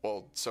Soldier, yeah.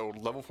 Well, so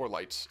level 4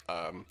 lights.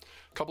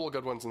 Couple of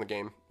good ones in the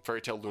game.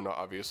 Fairy Tail Luna,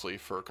 obviously,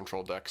 for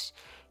control decks.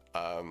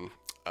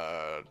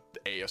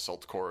 A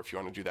Assault Core, if you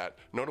want to do that.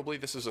 Notably,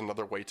 this is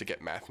another way to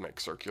get Math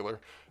Mech Circular.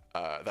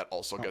 That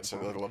also gets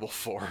another level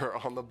 4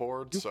 on the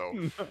board. So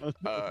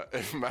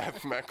if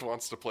Math Mech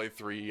wants to play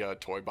 3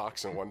 Toy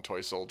Box and 1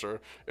 Toy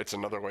Soldier, it's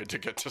another way to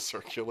get to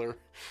Circular.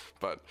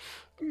 But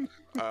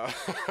I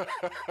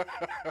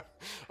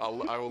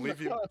will leave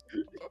you.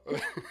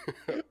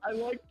 I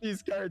like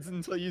these cards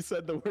until you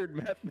said the word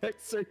Math Mech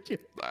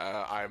Circular.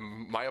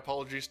 My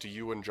apologies to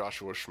you and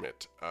Joshua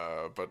Schmidt,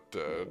 but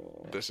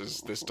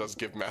this does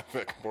give Math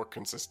Mech more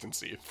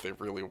consistency if they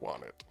really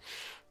want it.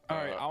 All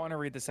right, I want to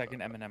read the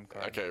second M&M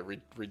card. Okay,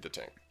 read the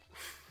tank.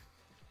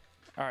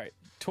 All right,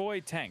 Toy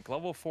Tank,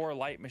 level 4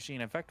 light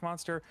machine effect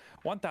monster,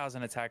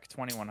 1000 attack,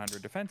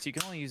 2100 defense. You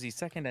can only use the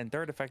second and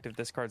third effect of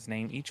this card's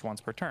name each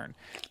once per turn.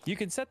 You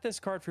can set this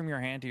card from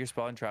your hand to your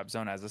spell and trap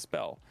zone as a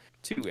spell.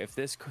 2, if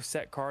this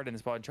set card in the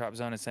spell and trap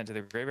zone is sent to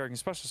the graveyard, you can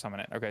special summon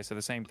it. Okay, so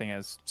the same thing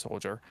as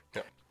Soldier.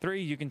 Yep.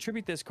 3, you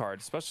contribute this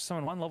card, special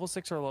summon 1 level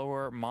 6 or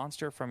lower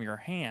monster from your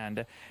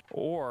hand,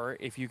 or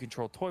if you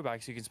control Toy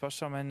Box, you can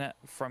special summon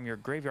from your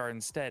graveyard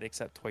instead,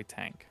 except Toy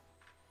Tank.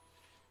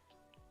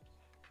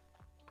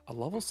 A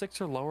level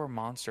 6 or lower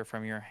monster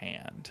from your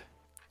hand.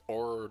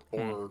 Or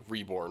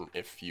Reborn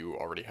if you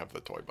already have the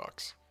Toy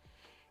Box.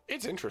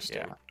 It's interesting.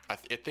 Yeah. I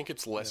think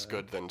it's less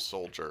good than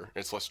Soldier.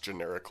 It's less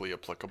generically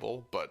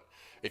applicable, but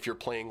if you're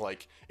playing,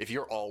 like, if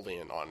you're all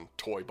in on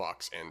Toy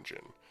Box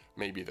Engine,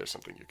 maybe there's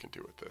something you can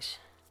do with this.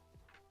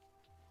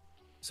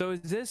 So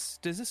does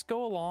this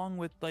go along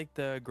with, like,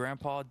 the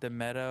Grandpa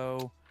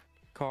DeMeadow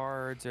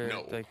cards, or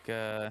No. like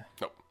No.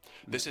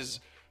 This is...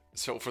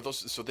 So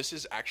this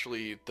is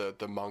actually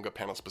the manga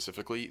panel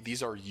specifically.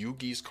 These are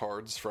Yugi's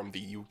cards from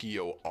the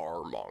Yu-Gi-Oh!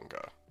 R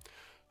manga.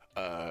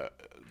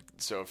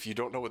 So if you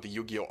don't know what the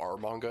Yu-Gi-Oh! R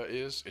manga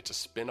is, it's a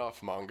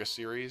spin-off manga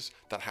series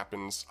that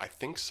happens, I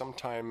think,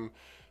 sometime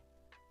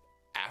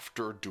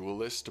after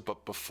Duelist,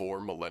 but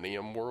before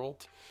Millennium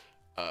World.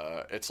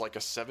 It's like a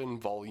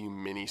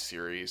 7-volume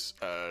mini-series.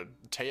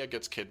 Taya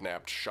gets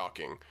kidnapped,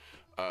 shocking.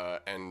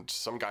 And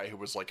some guy who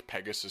was like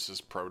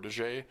Pegasus's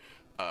protege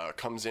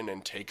comes in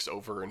and takes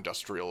over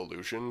Industrial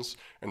Illusions,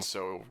 and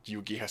so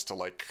Yugi has to,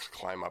 like,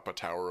 climb up a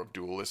tower of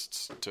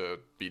duelists to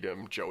beat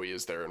him. Joey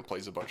is there and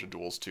plays a bunch of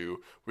duels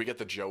too. We get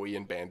the Joey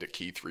and Bandit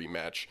Key 3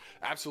 match.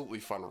 Absolutely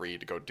fun read,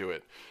 to go do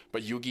it.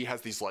 But Yugi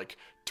has these, like,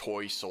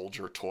 Toy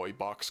Soldier Toy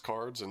Box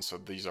cards, and so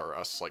these are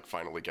us, like,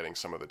 finally getting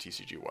some of the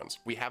TCG ones.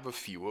 We have a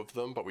few of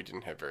them, but we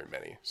didn't have very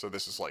many. So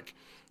this is, like,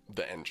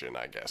 the engine,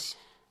 I guess,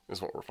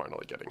 is what we're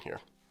finally getting here.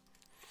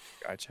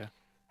 Gotcha.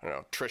 I don't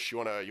know. Trish, you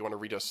wanna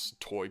read us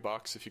Toy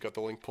Box if you got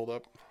the link pulled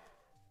up?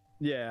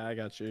 Yeah, I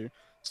got you.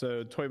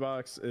 So Toy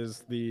Box is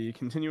the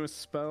continuous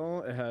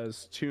spell. It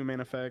has 2 main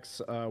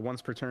effects,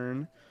 once per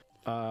turn.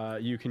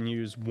 You can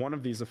use one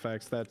of these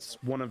effects. That's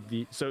one of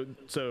the... So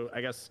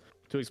I guess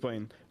to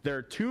explain. There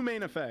are 2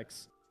 main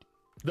effects.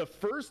 The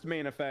first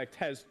main effect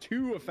has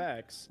 2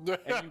 effects,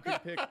 and you can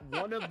pick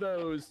one of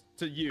those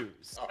to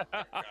use. Oh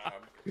my god.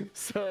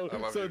 So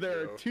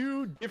there are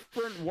 2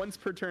 different once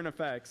per turn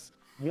effects.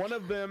 One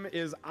of them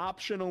is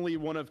optionally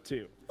one of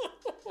 2.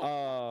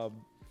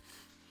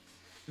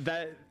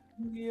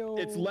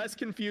 It's less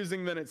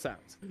confusing than it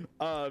sounds.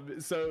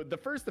 So the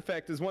first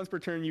effect is once per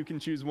turn you can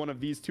choose one of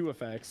these 2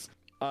 effects,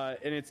 and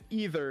it's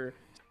either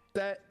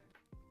set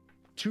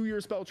to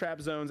your spell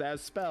trap zones as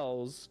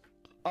spells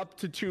up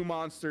to 2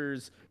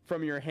 monsters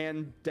from your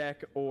hand,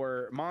 deck,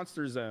 or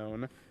monster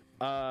zone,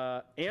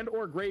 and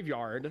or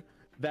graveyard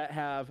that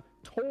have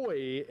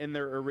toy in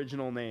their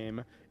original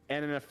name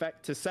and an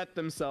effect to set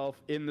themselves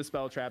in the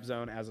spell trap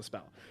zone as a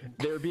spell.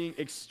 They're being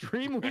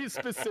extremely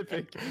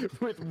specific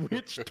with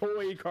which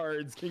toy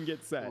cards can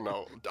get set.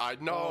 No, I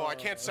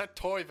can't set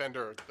toy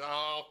vendor.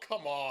 Oh,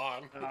 come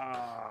on.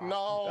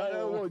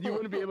 No. Well, you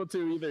wouldn't be able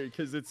to either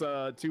because it's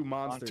 2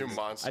 monsters. 2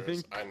 monsters. I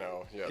think. I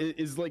know. Yeah.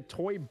 Is like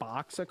toy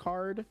box a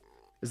card?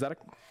 Is that a?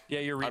 Yeah,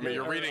 you're reading. I mean,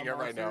 you're reading it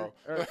right now.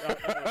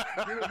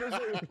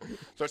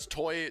 So it's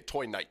Toy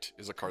Knight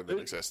is a card that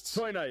exists.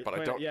 Toy Knight. But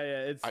I don't. Yeah.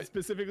 It's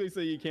specifically so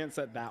you can't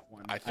set that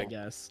one. I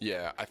guess.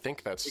 Yeah, I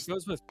think that's. It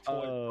goes with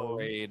Toy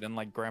Parade and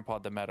like Grandpa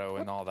Demetto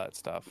and all that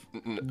stuff.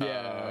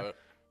 Yeah.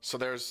 So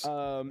there's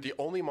the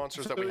only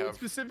monsters that we have.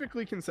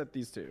 Specifically can set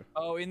these 2.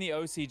 Oh, in the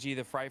OCG,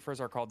 the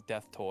Frightfurs are called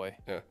Death Toy.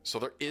 Yeah. So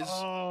there is.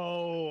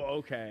 Oh,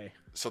 okay.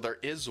 So there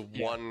is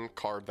one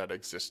card that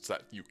exists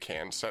that you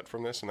can set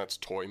from this, and that's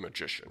Toy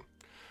Magician.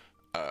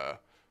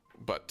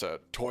 But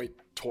Toy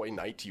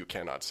Knight you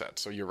cannot set.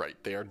 So you're right.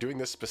 They are doing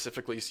this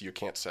specifically so you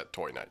can't set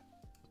Toy Knight.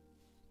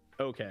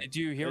 Okay. Did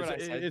you hear what I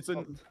said?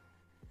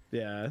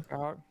 Yeah.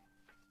 Huh?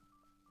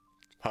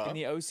 In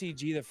the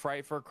OCG, the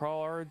Frightfur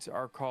cards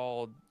are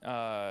called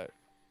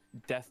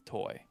Death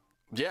Toy.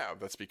 Yeah,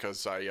 that's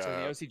because So in the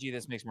OCG,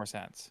 this makes more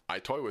sense. I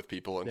toy with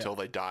people until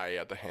they die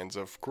at the hands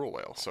of Cruel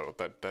Whale. So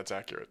that's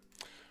accurate.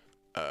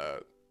 There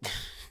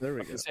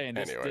we go. Saying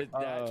this, Anyway.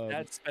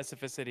 that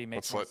specificity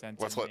makes more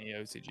sense in the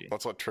OCG.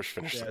 Let's let Trish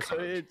finish the So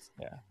card.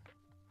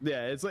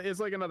 it's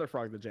like another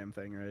Frog the Jam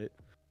thing, right?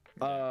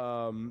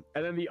 And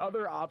then the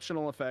other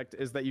optional effect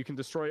is that you can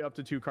destroy up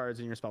to 2 cards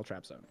in your spell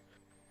trap zone.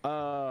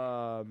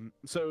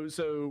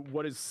 So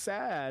what is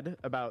sad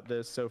about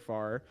this so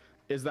far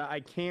is that I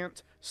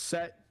can't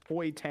set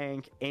Toy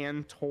Tank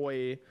and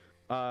Toy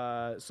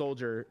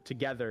Soldier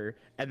together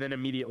and then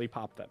immediately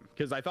pop them,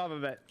 because I thought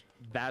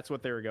that's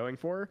what they were going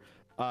for.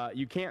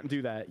 You can't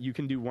do that. You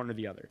can do one or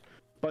the other.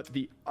 But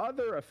the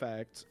other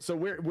effect, so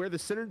where the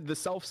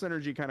self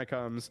synergy kind of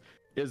comes,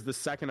 is the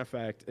second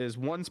effect is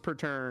once per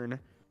turn,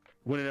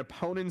 when an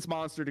opponent's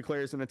monster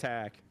declares an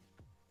attack,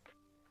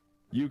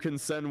 you can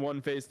send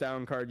 1 face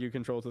down card you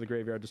control to the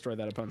graveyard, destroy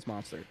that opponent's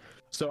monster.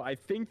 So I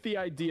think the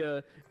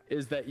idea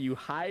is that you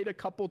hide a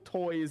couple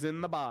toys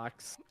in the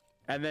box,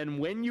 and then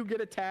when you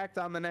get attacked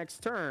on the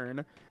next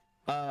turn,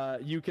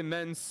 you can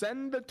then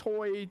send the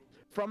toy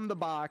from the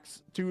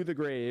box to the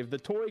grave. The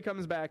toy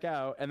comes back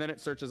out, and then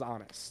it searches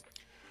honest.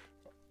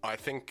 I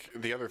think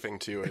the other thing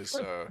too is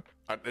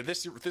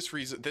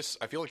this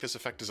I feel like this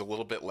effect is a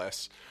little bit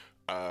less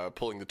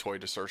pulling the toy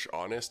to search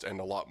honest and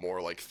a lot more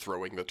like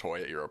throwing the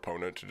toy at your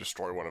opponent to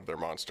destroy one of their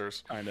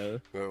monsters. I know.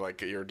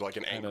 Like you're like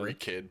an angry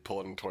kid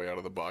pulling a toy out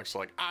of the box,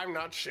 like I'm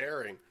not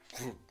sharing.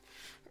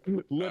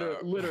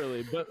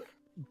 Literally, but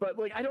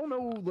like I don't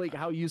know like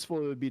how useful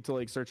it would be to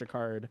like search a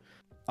card,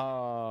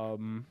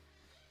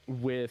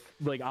 with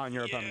like on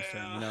your opponent's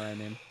turn. You know what I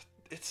mean?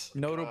 It's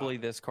Notably,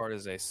 this card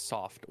is a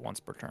soft once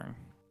per turn.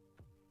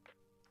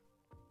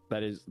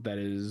 That is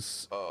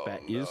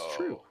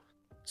true.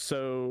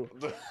 So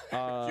with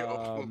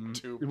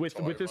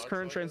this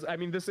current I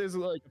mean, this is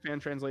like a fan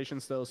translation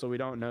still, so we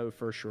don't know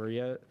for sure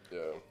yet.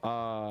 Yeah.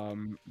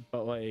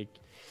 But like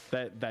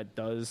that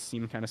does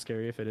seem kind of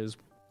scary if it is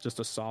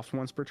just a soft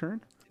once per turn.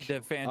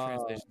 The fan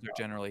translations are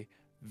generally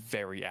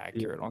very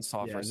accurate on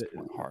soft versus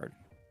hard.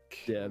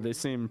 Yeah, they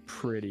seem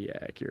pretty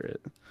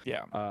accurate.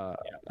 Yeah.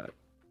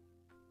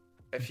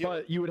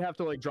 But you would have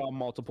to like draw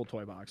multiple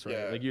toy box, right?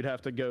 Yeah. Like you'd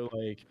have to go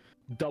like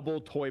double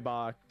toy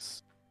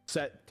box,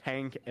 set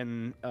tank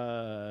and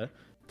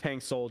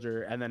tank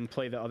soldier, and then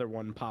play the other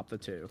one, pop the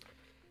 2.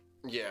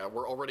 Yeah,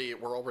 we're already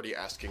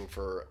asking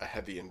for a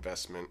heavy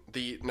investment.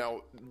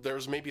 Now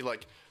there's maybe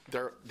like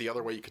the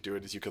other way you could do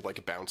it is you could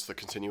like bounce the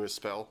continuous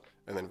spell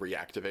and then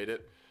reactivate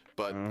it,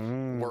 but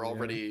we're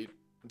already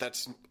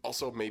that's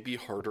also maybe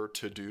harder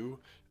to do.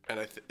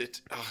 And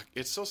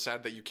it's so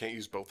sad that you can't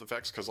use both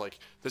effects, because like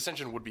this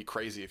engine would be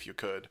crazy if you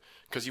could,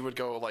 because you would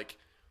go like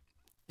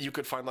you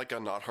could find like a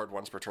not hard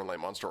once per turn light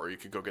monster, or you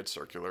could go get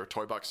circular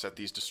toy box, set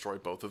these, destroy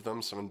both of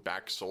them, summon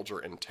back soldier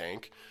and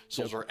tank.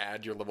 Soldier,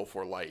 add your level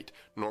 4 light,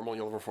 normal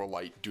your level 4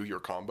 light, do your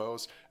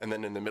combos, and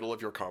then in the middle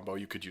of your combo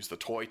you could use the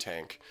toy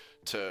tank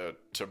to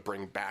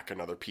bring back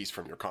another piece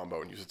from your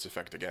combo and use its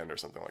effect again or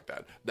something like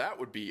that. That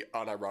would be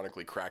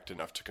unironically cracked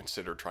enough to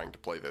consider trying to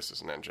play this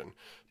as an engine.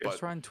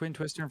 Just run Twin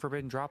Twister and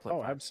Forbidden Droplet.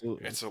 Oh,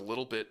 absolutely. It's a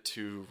little bit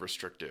too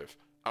restrictive.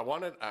 I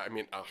wanted. I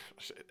mean,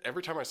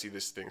 every time I see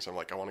these things, I'm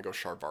like, I want to go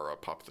Sharvara,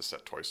 pop the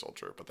set Toy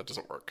Soldier, but that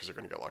doesn't work because you're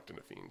going to get locked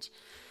into Fiends.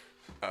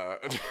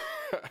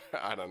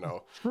 I don't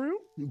know. True,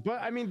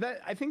 but I mean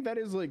I think that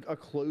is like a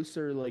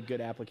closer like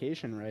good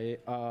application, right?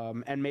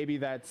 And maybe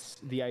that's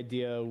the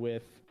idea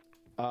with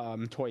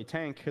Toy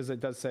Tank, because it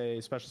does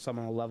say special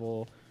summon a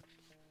level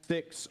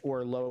 6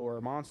 or lower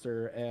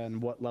monster,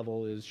 and what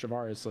level is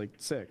Shavara's? Like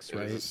 6,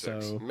 right? It is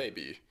a 6. So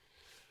maybe.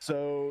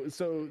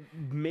 So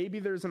maybe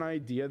there's an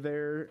idea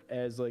there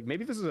as like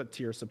maybe this is a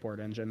tier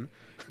support engine.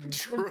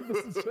 True.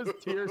 This is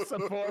just tier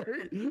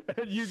support, and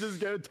you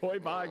just go toy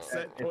box,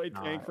 set toy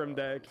tank from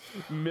deck,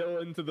 mill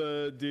into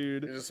the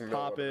dude,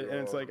 pop it, and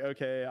it's like,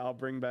 okay, I'll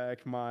bring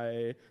back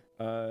my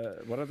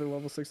what other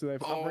level 6 do they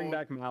have? I'll bring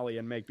back Mally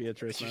and make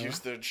Beatrice now. Use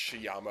the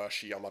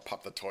Shiyama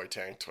pop the toy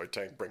tank,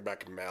 bring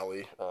back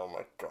Mally. Oh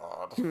my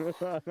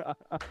god.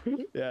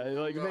 Yeah,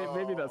 like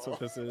maybe that's what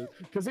this is,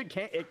 because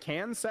it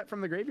can set from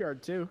the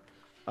graveyard too.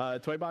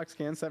 Toy box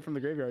can set from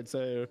the graveyard,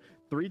 so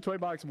 3 toy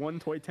box, 1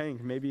 toy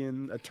tank, maybe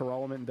in a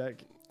Terralament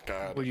deck.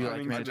 God, Would you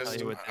like me to tell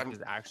you what this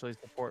is actually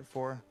support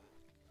for?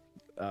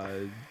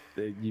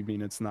 You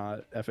mean it's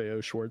not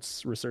FAO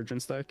Schwartz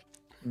Resurgence deck?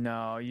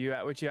 No,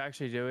 what you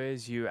actually do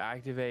is you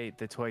activate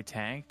the toy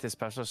tank to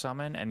special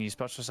summon, and you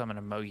special summon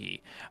a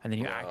Mogi, and then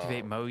you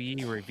activate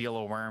Mogi, reveal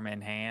a worm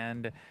in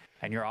hand,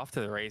 and you're off to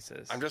the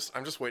races. I'm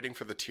just waiting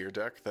for the tier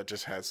deck that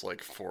just has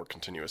like 4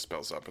 continuous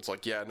spells up. It's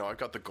like, yeah, no, I've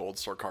got the gold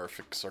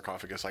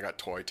sarcophagus, I got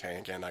toy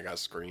tank, and I got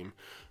scream.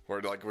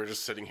 We're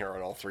just sitting here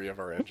on all 3 of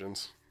our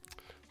engines.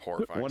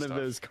 Horrifying One stuff. of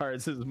those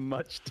cards is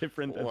much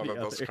different than One the of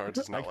other. those cards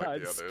is not I like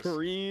got the others.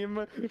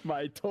 Scream,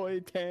 my toy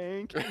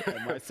tank,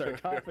 and my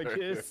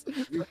sarcophagus.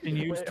 You can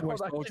use Wait, Toy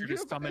hold on, Soldier can to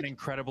you- summon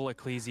Incredible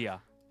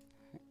Ecclesia.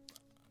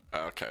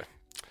 Okay.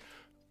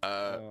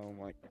 Oh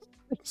my.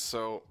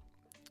 So,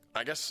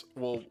 I guess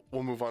we'll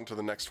move on to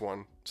the next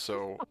one.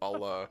 So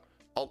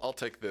I'll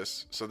take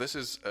this. So this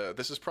is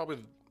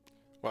probably,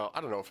 well, I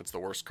don't know if it's the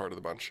worst card of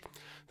the bunch.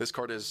 This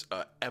card is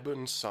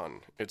Ebon Sun.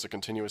 It's a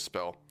continuous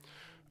spell.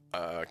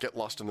 Get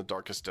lost in the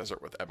darkest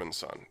desert with Ebon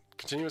Sun.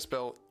 Continuous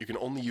spell. You can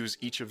only use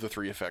each of the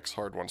 3 effects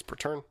hard once per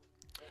turn.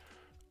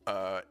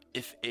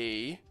 If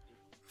a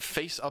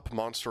face-up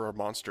monster or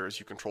monsters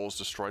you control is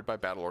destroyed by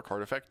battle or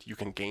card effect, you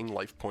can gain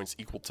life points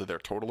equal to their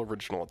total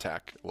original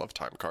attack. Love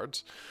time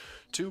cards.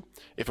 2.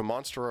 If a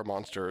monster or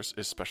monsters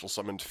is special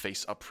summoned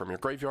face up from your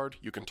graveyard,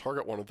 you can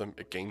target one of them,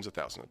 it gains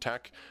 1,000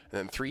 attack. And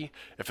then 3.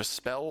 If a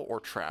spell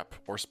or trap,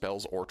 or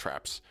spells or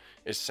traps,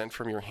 is sent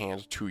from your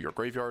hand to your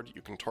graveyard,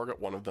 you can target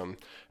one of them,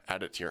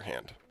 add it to your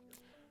hand.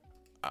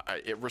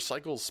 It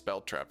recycles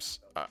spell traps,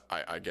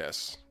 I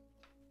guess,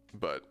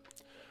 but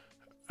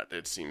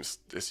it seems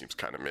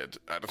kind of mid.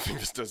 I don't think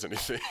this does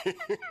anything.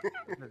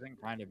 This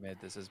isn't kind of mid.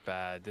 This is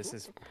bad. This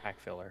is pack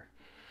filler.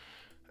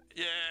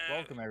 Yeah.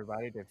 Welcome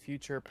everybody to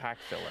future pack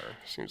filler.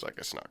 Seems like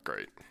it's not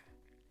great.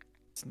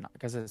 It's not,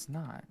 because it's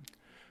not.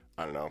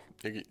 I don't know.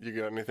 You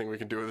got anything we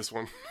can do with this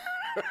one?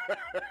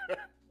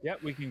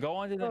 Yep, we can go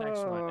on to the next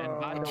one. And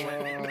by the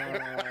way,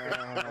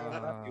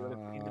 you would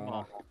have seen them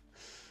all.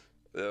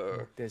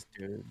 This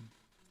dude.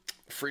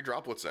 Free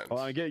droplets ends.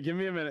 Hold on, give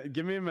me a minute.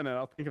 Give me a minute.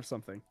 I'll think of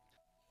something.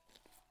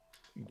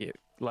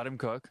 Let him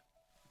cook.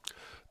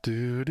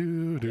 Okay.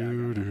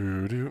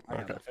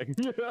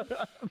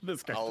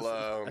 This guy.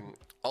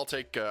 I'll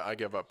take. I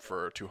give up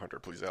for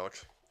 200, please,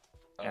 Alex.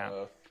 Yeah.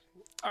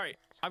 All right,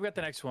 I've got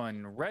the next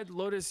one. Red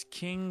Lotus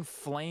King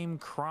Flame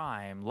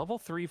Crime, level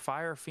 3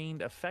 Fire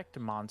Fiend effect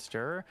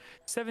monster,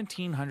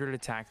 1700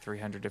 attack,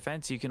 300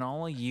 defense. You can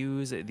only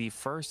use the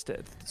first,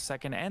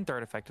 second, and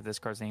third effect of this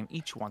card's name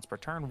each once per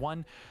turn.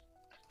 1.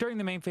 During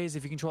the main phase,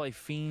 if you control a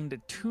Fiend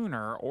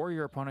Tuner or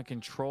your opponent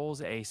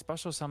controls a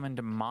special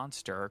summoned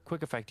monster,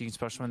 quick effect, you can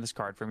special summon this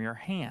card from your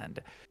hand.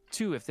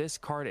 2. If this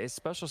card is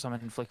special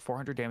summoned, inflict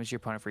 400 damage to your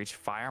opponent for each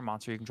fire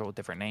monster you control with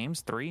different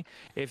names. 3.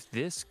 If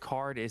this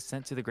card is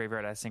sent to the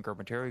graveyard as synchro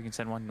material, you can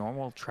send 1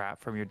 normal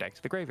trap from your deck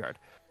to the graveyard.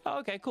 Oh,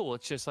 okay, cool.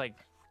 It's just like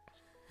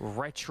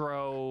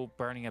retro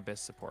Burning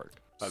Abyss support.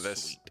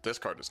 This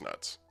card is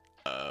nuts.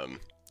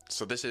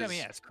 So this is. I mean,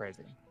 yeah, it's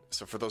crazy.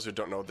 So for those who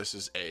don't know, this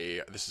is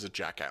a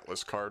Jack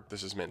Atlas card.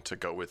 This is meant to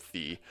go with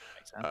the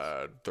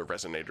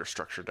Resonator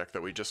structure deck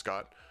that we just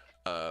got.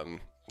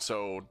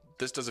 So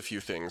this does a few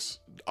things.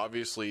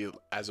 Obviously,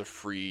 as a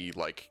free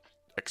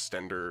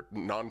extender,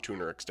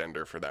 non-tuner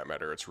extender for that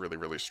matter, it's really,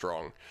 really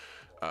strong.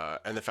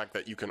 And the fact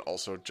that you can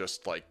also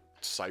just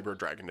Cyber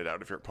Dragon it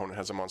out if your opponent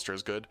has a monster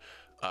is good.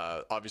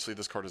 Obviously,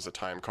 this card is a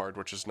time card,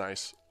 which is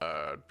nice,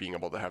 being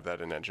able to have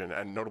that in engine.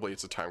 And notably,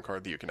 it's a time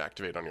card that you can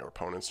activate on your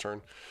opponent's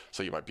turn,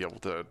 so you might be able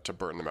to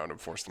burn them out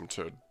and force them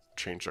to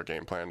change their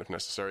game plan if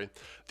necessary.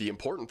 The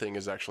important thing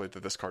is actually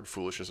that this card,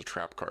 Foolish, is a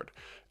trap card.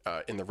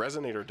 In the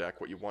Resonator deck,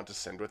 what you want to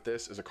send with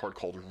this is a card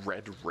called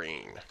Red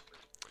Rain.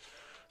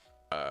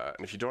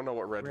 And if you don't know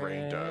what Red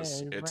Rain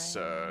does,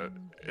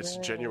 it's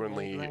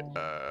genuinely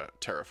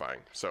terrifying.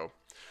 So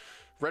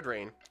Red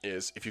Rain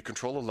is if you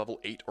control a level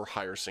 8 or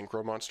higher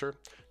synchro monster,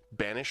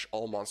 Banish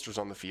all monsters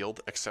on the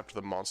field except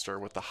the monster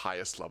with the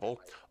highest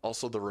level.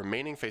 Also, the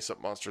remaining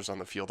face-up monsters on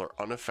the field are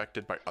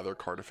unaffected by other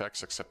card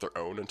effects except their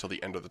own until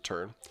the end of the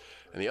turn.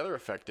 And the other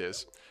effect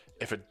is,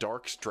 if a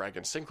Dark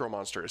Dragon Synchro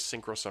monster is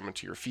synchro summoned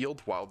to your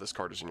field while this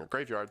card is in your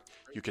graveyard,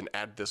 you can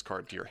add this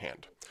card to your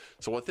hand.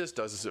 So what this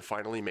does is it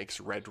finally makes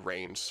Red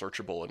Rain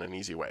searchable in an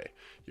easy way.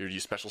 You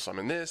special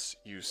summon this,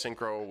 you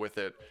synchro with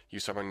it, you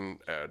summon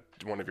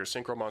one of your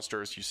synchro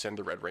monsters, you send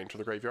the Red Rain to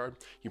the graveyard,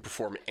 you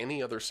perform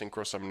any other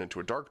synchro summon into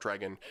a Dark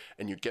Dragon,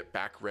 and you get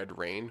back Red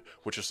Rain,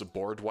 which is a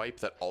board wipe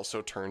that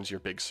also turns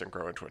your big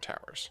synchro into a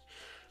towers.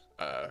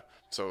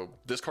 So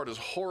this card is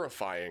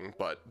horrifying,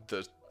 but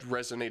the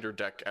Resonator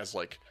deck as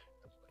like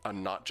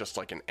not just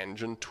like an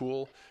engine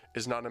tool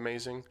is not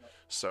amazing.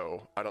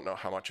 So I don't know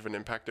how much of an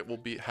impact it will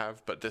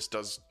have, but this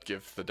does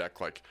give the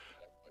deck like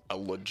a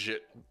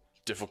legit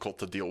difficult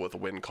to deal with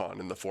win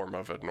con in the form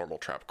of a normal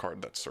trap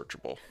card that's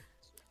searchable.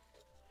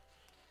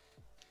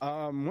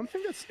 One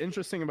thing that's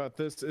interesting about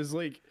this is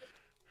like,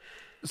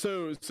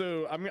 so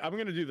I'm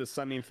gonna do the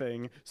Sunny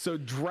thing. So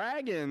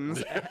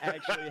Dragons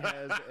actually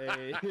has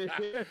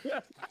a.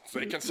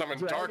 They can summon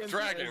Dark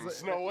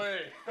Dragons. No way.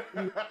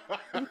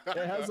 It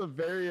has a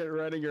variant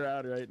running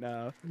around right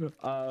now.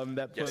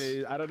 That plays.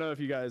 Yes. I don't know if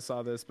you guys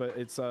saw this, but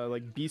it's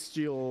like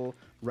Bestial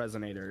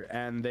Resonator,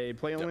 and they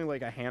play only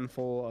like a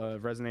handful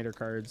of Resonator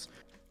cards.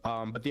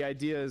 But the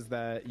idea is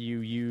that you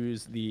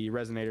use the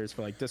Resonators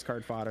for like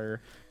discard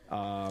fodder,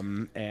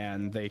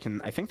 and they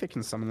can. I think they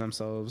can summon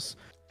themselves.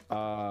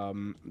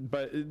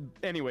 But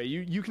anyway,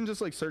 you can just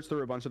like search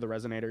through a bunch of the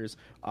Resonators,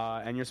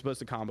 and you're supposed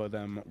to combo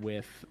them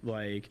with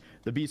like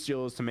the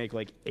Bestials to make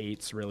like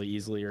 8s really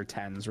easily or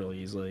 10s really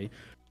easily.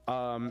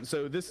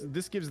 So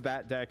this gives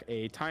that deck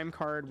a time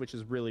card, which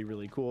is really,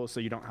 really cool.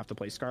 So you don't have to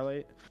play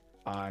Scarlet,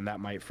 and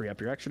that might free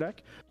up your extra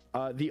deck.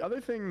 The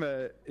other thing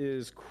that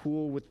is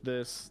cool with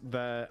this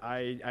that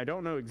I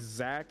don't know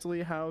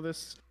exactly how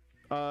this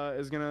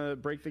is gonna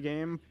break the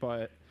game,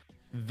 but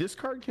this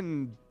card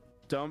can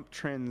dump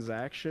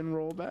transaction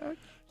rollback.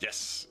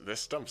 Yes,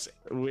 this dumps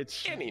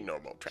which any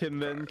normal can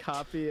then card.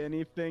 Copy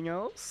anything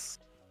else.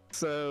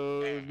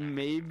 So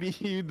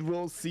maybe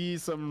we'll see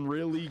some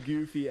really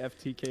goofy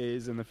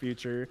FTKs in the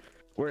future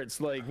where it's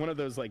like one of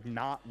those like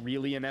not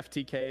really an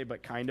FTK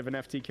but kind of an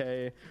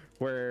FTK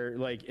where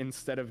like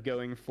instead of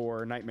going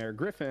for Nightmare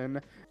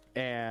Griffin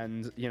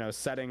and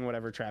setting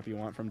whatever trap you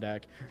want from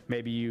deck,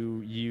 maybe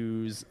you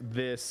use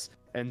this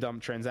and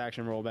dump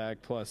transaction rollback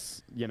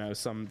plus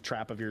some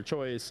trap of your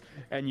choice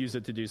and use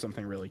it to do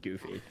something really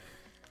goofy.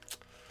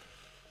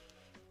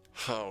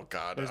 Oh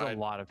god, there's a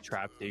lot of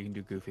traps that you can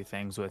do goofy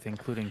things with,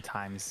 including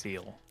Time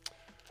Seal.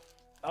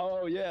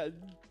 Oh yeah,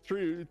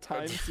 true.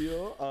 Time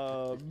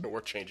Seal.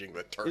 We're changing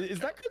the turn. Is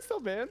that card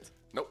still banned?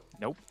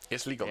 Nope.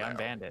 It's legal they now.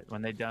 Unbanned it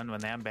when they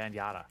unbanned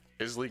Yada.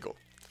 It's legal.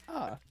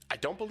 Ah. I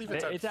don't believe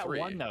it's at 3.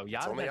 1 though.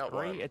 Yada's only at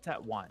 3. 1. It's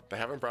at 1. They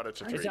haven't brought it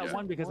to 3 It's yet. at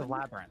 1 because of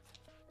Labyrinth.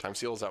 Time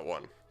Seal's at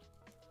 1.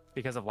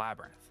 Because of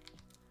Labyrinth.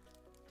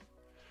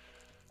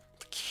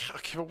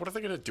 Okay, but what are they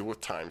gonna do with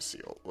Time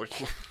Seal? Like,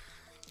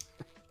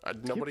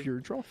 nobody. Your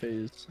draw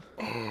phase.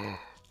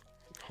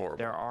 Horrible.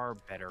 There are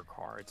better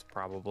cards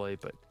probably,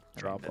 but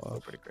drop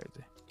off. Pretty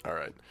crazy. All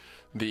right.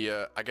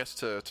 I guess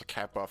to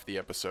cap off the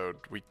episode,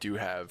 we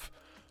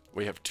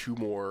have 2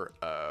 more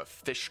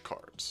fish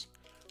cards.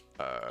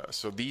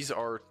 So these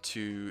are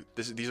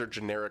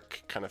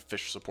generic kind of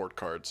fish support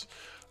cards.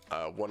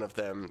 One of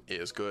them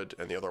is good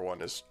and the other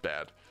one is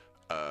bad.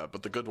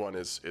 But the good one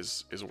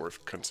is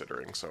worth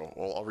considering. So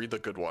I'll read the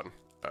good one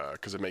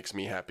because it makes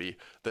me happy.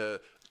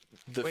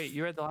 Wait,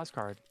 you read the last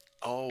card.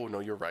 Oh no,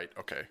 you're right.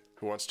 Okay,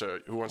 who wants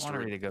to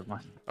read a good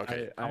one?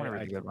 Okay, I want to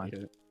read a good one.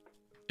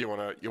 You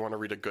wanna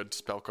read a good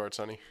spell card,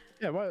 Sonny?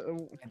 Yeah.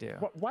 I do.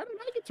 Why don't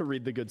I get to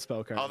read the good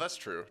spell card? Oh, that's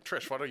true.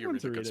 Trish, why don't you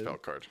read the good spell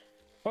card?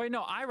 Oh wait,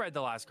 no, I read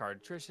the last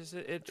card. Trish, is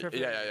it? Trish,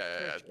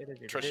 yeah.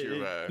 Trish,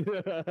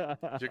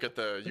 you get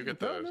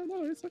the.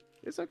 No,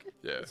 it's okay.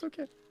 Yeah, it's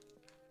okay.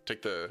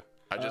 Take the.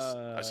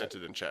 I sent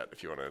it in chat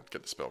if you want to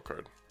get the spell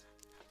card.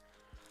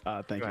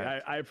 Thank you.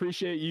 I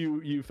appreciate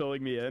you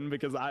filling me in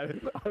because I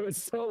was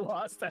so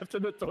lost after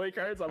the toy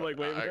cards. I'm like,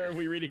 wait, where are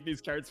we reading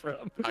these cards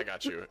from? I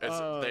got you.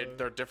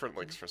 They're different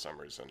links for some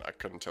reason. I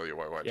couldn't tell you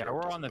why. Yeah,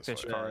 we're on the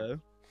fish card.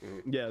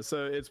 Yeah,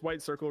 so it's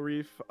White Circle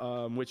Reef,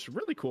 which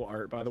really cool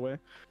art, by the way.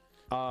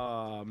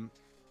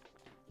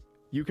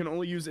 You can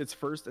only use its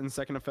first and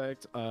second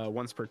effect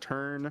once per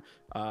turn.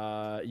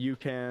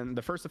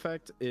 The first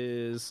effect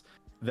is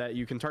that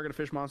you can target a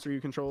fish monster you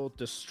control,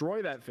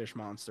 destroy that fish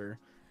monster,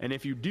 and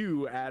if you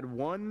do, add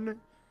 1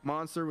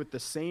 monster with the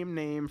same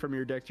name from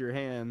your deck to your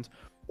hand,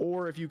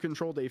 or if you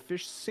controlled a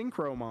fish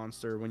synchro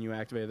monster when you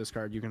activate this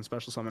card, you can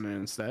special summon it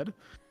instead.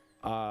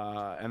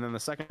 And then the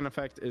second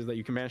effect is that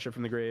you can banish it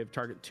from the grave,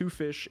 target 2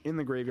 fish in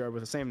the graveyard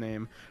with the same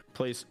name,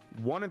 place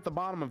 1 at the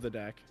bottom of the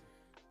deck,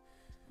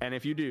 and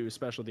if you do,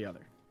 special the other.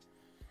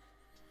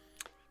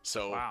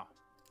 So, wow.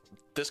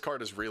 This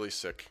card is really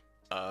sick.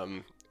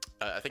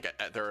 I think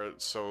there are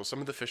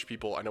some of the fish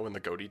people I know in the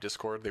Goaty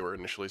Discord, they were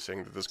initially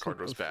saying that this card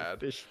was bad.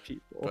 Fish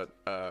people.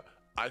 But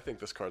I think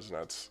this card's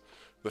nuts.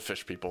 The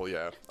fish people,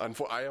 yeah.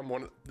 I am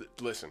one.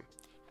 Listen,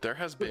 there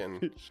has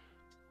been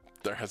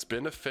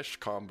a fish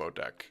combo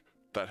deck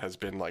that has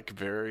been like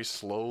very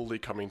slowly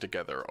coming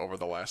together over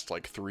the last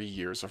like 3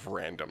 years of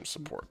random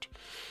support,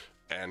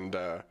 and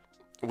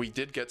we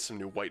did get some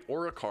new white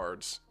aura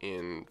cards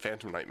in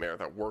Phantom Nightmare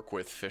that work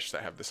with fish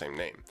that have the same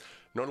name.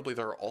 Notably,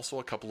 there are also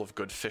a couple of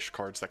good fish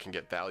cards that can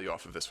get value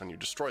off of this when you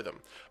destroy them.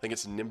 I think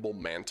it's Nimble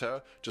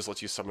Manta, just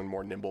lets you summon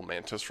more Nimble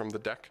Mantas from the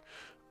deck.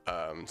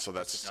 So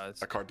that's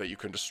a card that you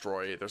can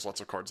destroy. There's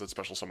lots of cards that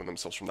special summon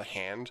themselves from the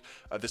hand.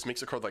 This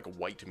makes a card like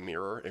White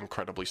Mirror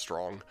incredibly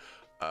strong.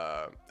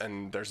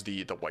 And there's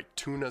the White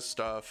Tuna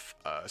stuff.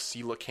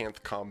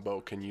 Coelacanth combo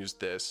can use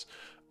this.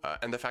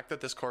 And the fact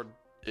that this card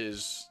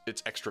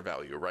it's extra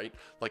value, right?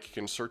 Like you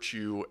can search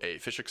you a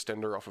fish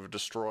extender off of a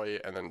destroy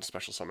and then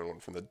special summon one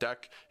from the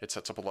deck. It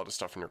sets up a lot of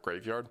stuff in your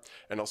graveyard.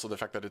 And also the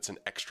fact that it's an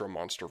extra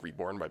monster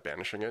reborn by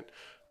banishing it.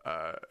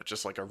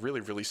 Just like a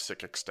really, really sick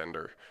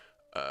extender.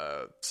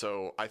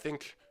 So I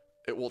think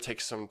it will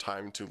take some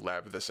time to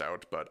lab this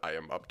out, but I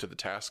am up to the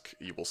task.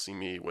 You will see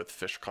me with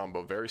fish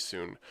combo very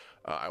soon.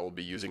 I will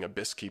be using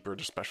Abyss Keeper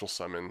to special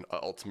summon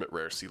Ultimate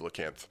Rare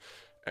Coelacanth,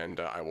 and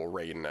I will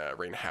rain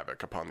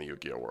havoc upon the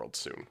Yu-Gi-Oh world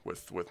soon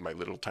with my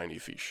little tiny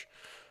fish.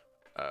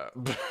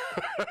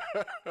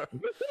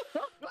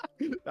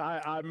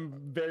 I'm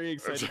very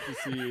excited to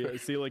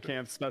see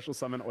Coelacanth special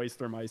summon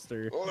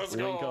Oystermeister,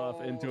 link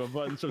off into a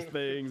bunch of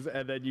things,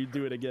 and then you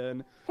do it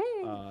again.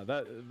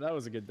 That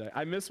was a good deck.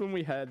 I miss when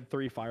we had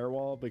 3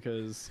 Firewall,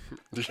 because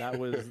that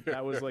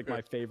was like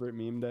my favorite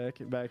meme deck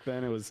back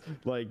then. It was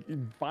like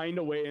find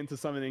a way into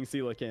summoning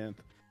Coelacanth.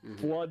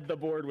 Flood the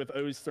board with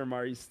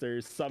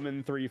Oystermeister,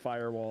 summon 3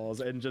 Firewalls,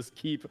 and just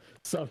keep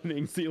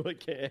summoning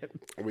Coelacanth.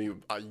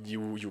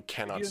 You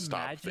cannot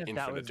stop the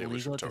infinite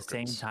deluge of tokens. At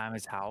the same time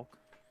as Hulk?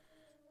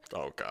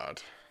 Oh god.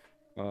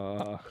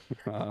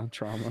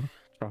 Trauma.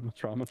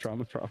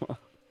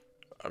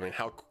 I mean,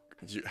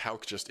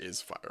 Hulk just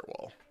is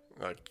Firewall.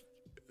 Like,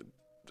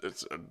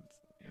 it's.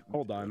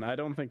 Hold on, I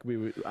don't think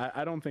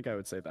I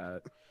would say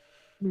that.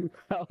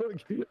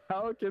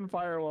 Hulk and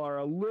Firewall are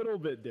a little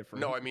bit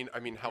different. No, I mean,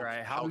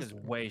 Hulk is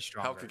way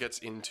stronger. Hulk gets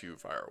into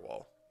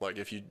Firewall. Like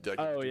if you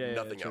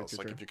nothing else.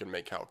 True. If you can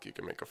make Hulk, you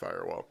can make a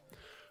Firewall.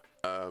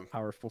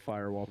 Powerful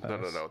Firewall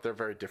pass. No. They're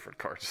very different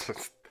cards.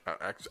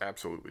 That's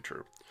absolutely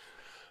true.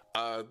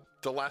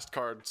 The last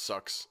card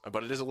sucks,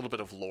 but it is a little bit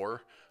of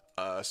lore.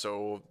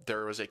 So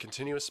there was a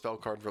continuous spell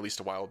card released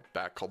a while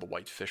back called the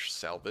Whitefish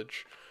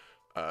Salvage.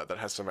 That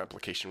has some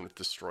application with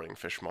destroying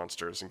fish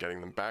monsters and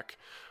getting them back.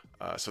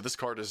 So this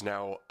card is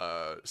now,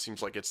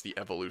 seems like it's the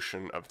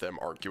evolution of them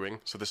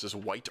arguing. So this is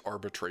White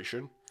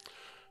Arbitration.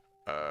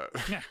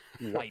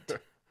 White.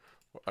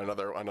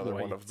 Another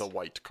one of the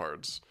white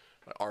cards.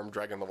 Armed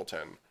Dragon level 10.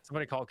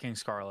 Somebody call King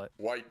Scarlet.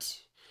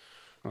 White.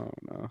 Oh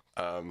no.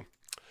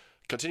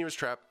 Continuous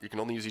Trap. You can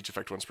only use each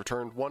effect once per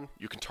turn. 1.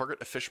 You can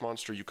target a fish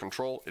monster you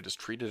control. It is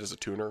treated as a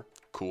tuner.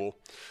 Cool.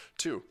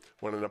 2.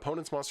 When an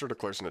opponent's monster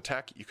declares an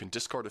attack, you can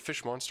discard a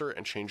fish monster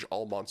and change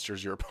all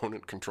monsters your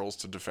opponent controls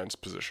to defense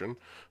position.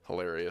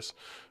 Hilarious.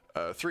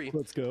 3.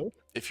 Let's go.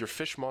 If your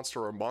fish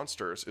monster or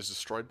monsters is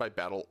destroyed by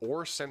battle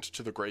or sent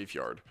to the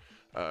graveyard,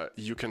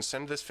 you can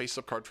send this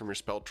face-up card from your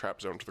spelled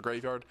trap zone to the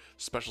graveyard.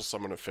 Special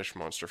summon a fish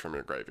monster from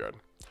your graveyard.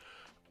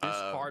 This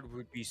card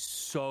would be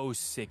so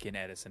sick in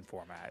Edison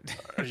format.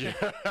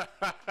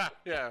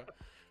 Yeah.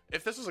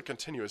 If this was a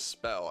continuous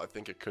spell, I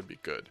think it could be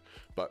good.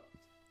 But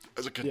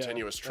as a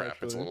continuous trap,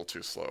 it's a little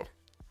too slow.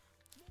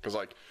 Because,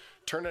 like,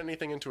 turn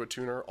anything into a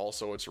tuner,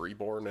 also it's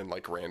reborn, and,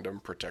 like, random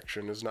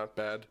protection is not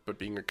bad. But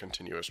being a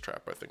continuous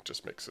trap, I think,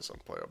 just makes this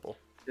unplayable.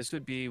 This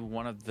would be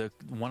one of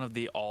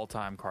the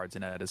all-time cards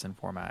in Edison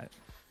format.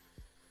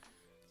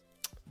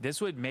 This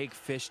would make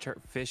Fish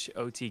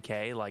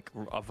OTK, like,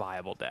 a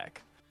viable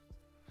deck.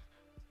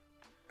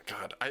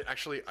 God,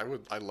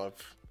 I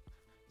love.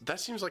 That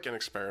seems like an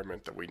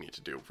experiment that we need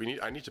to do.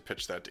 I need to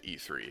pitch that to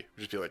E3.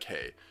 Just be like,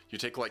 hey, you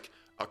take like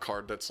a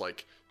card that's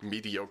like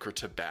mediocre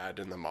to bad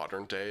in the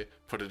modern day,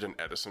 put it in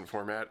Edison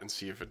format, and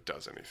see if it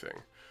does anything.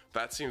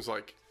 That seems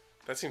like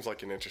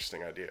an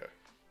interesting idea.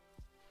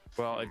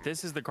 Well, if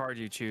this is the card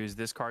you choose,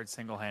 this card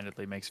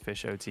single-handedly makes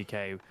Fish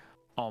OTK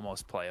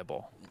almost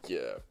playable.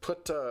 Yeah,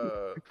 put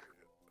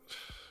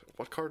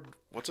what card?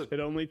 What's it? It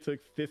only took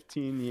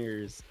 15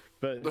 years.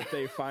 But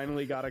they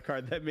finally got a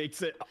card that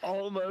makes it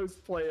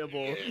almost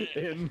playable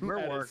in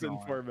Edison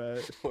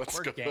format. Let's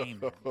go.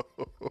 Game.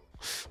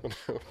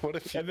 What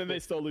if? And then they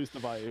still lose the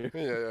value.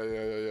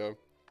 Yeah.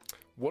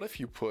 What if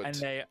you put? And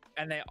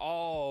they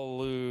all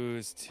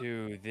lose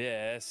to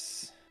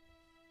this.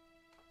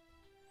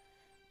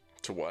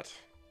 To what?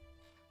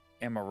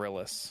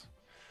 Amaryllis.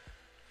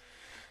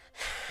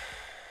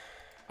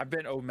 I've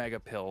been Omega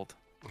pilled.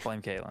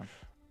 Blame Caitlin.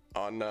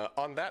 On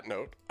that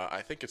note,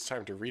 I think it's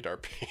time to read our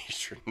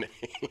patron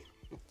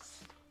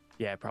names.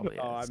 Yeah, it probably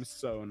is. Oh, I'm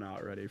so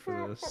not ready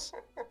for this.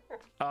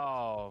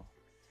 Oh,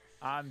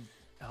 I'm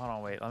hold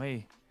on, wait. Let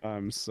me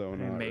I'm so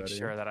not make ready.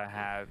 sure that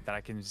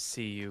I can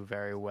see you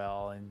very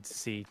well and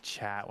see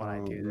chat when I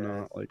do this.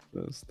 Not like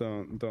this.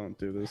 Don't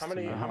do this. How to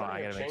many? me. How many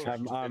I have gotta make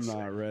changed? sure. I'm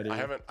not ready. I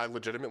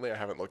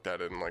haven't looked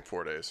at it in like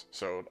 4 days,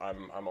 so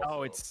I'm also.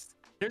 Oh, it's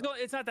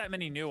not that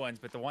many new ones,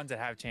 but the ones that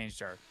have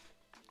changed are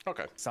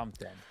okay.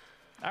 something.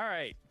 All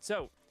right,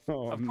 so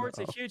of course,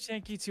 a huge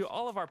thank you to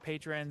all of our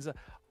patrons.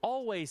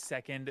 Always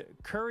second,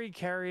 Curry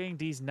carrying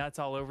these nuts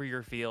all over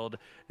your field,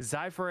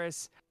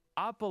 Zyphorus,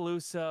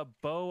 Appaloosa,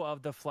 Bow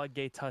of the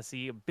Floodgate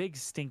Tussie, Big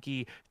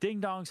Stinky, Ding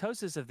Dongs,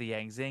 Hostess of the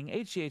Yang Zing,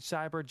 HGH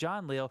Cyber,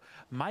 John Leal,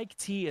 Mike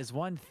T is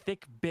one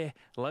thick bit.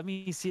 Let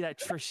me see that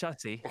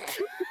Trishussie.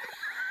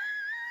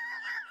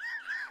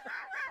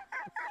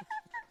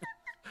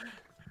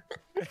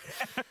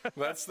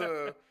 That's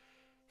the.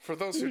 For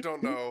those who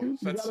don't know,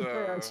 that's you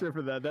gotta pay extra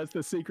for that. That's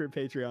the secret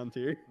Patreon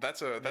tier.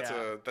 That's a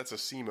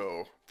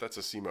SEMO. That's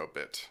a SEMO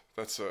bit.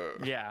 That's a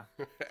Yeah.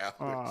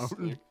 Alex.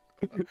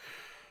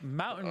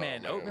 Mountain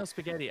Man, Oatmeal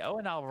Spaghetti,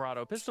 Owen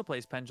Alvarado, Pistol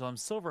Place Pendulum,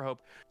 Silver Hope,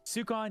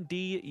 Sukon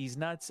D, Ease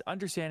Nuts,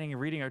 Understanding and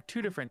Reading are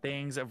two different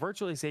things.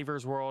 Virtually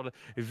Savior's World,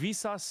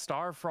 Vsauce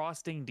Star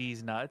Frosting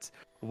D's Nuts,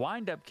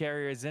 Wind Up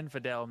Carriers,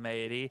 Infidel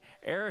Maity,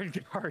 Aaron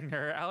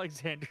Gardner,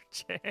 Alexander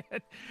Chan,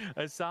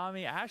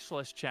 Asami,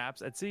 Ashless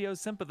Chaps, Atsio,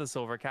 Simp of the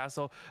Silver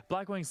Castle,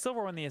 Blackwing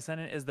Silver One, the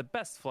Ascendant is the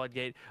best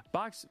Floodgate,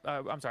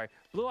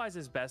 Blue Eyes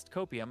is best,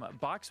 Copium,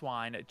 Box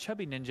Wine,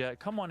 Chubby Ninja,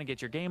 Come On and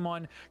Get Your Game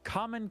On,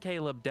 Common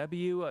Caleb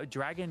W,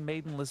 Dragon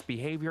Maidenless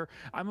Behavior,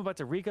 I'm About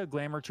to Rika,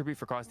 Glamour, Tribute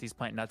for Costies,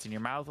 Plant Nuts in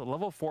Your Mouth,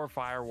 Level 4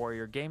 Fire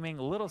Warrior Gaming,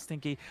 Little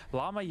Stinky,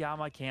 Lama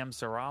Yama, Cam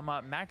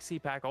Sarama, Max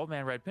C-Pack, Old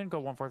Man Red, Pincode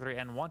 143,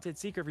 and Wanted,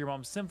 Seeker of Your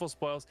Mom's Sinful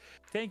Spoils.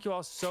 Thank you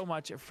all so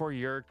much for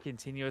your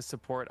continuous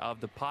support of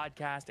the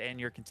podcast and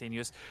your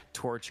continuous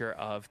torture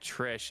of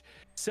Trish.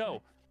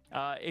 So,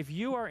 if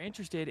you are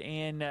interested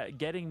in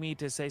getting me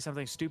to say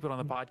something stupid on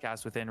the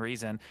podcast within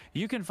reason,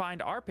 you can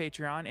find our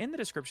Patreon in the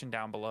description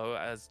down below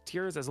as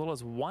tiers as little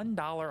as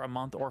 $1 a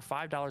month or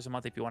 $5 a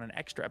month if you want an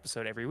extra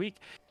episode every week.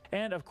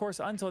 And of course,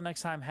 until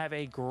next time, have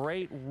a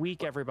great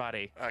week,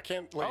 everybody. I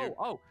can't let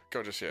you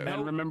go just yet.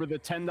 And remember, the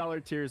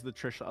 $10 tier is the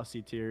Trish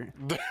Ussy tier.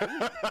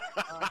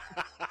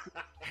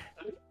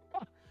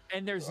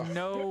 And there's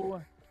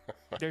no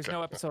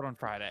episode on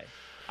Friday.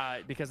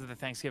 Because of the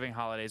Thanksgiving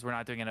holidays, we're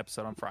not doing an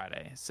episode on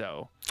Friday,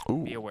 so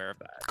be aware of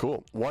that.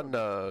 Cool.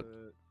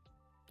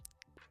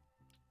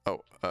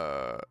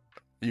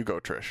 You go,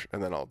 Trish,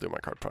 and then I'll do my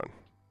card pun.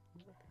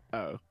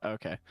 Oh,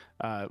 okay.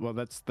 Well,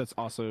 that's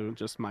also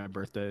just my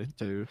birthday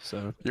too.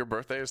 So your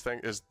birthday is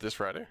this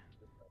Friday?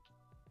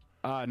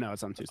 No,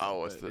 it's on Tuesday.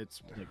 Oh, it's like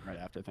right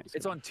after Thanksgiving.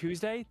 It's on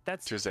Tuesday.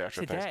 That's Tuesday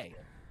after today.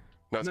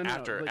 Thanksgiving. No, it's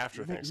after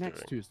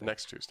Thanksgiving.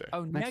 Next Tuesday.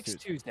 Oh,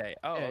 next Tuesday.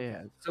 Oh, yeah,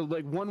 yeah. So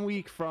like 1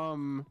 week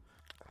from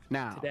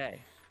now.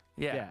 Today.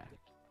 Yeah.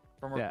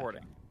 From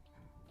recording.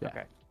 Yeah.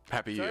 Okay.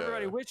 Happy. So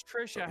everybody, wish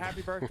Trish a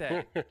happy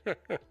birthday, and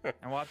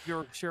we'll have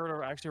to be sure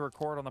to actually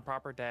record on the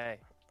proper day.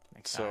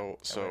 So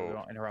we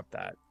don't interrupt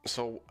that.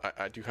 So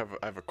I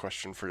have a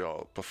question for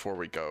y'all before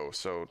we go.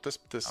 So this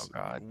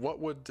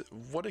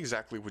what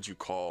exactly would you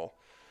call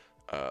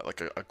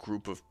like a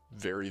group of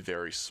very,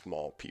 very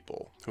small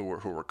people who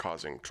were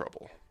causing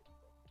trouble?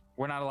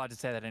 We're not allowed to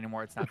say that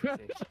anymore. It's not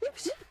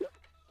PC.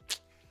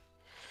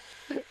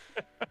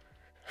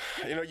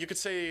 You could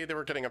say they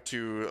were getting up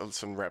to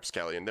some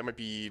rapscallion. There might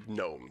be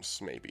gnomes,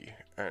 maybe,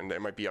 and they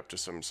might be up to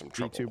some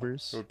trouble.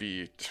 VTubers. It would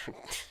be.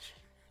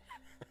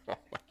 Oh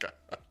my god.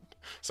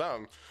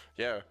 Some,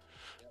 yeah.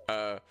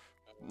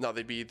 No,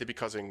 they'd be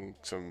causing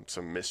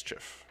some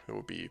mischief. It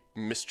would be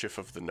mischief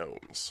of the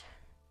gnomes.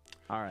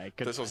 All right.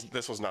 Good.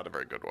 This was not a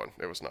very good one.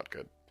 It was not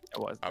good. It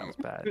was. That was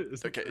bad.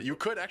 Okay, you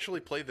could actually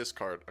play this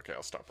card. Okay,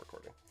 I'll stop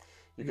recording.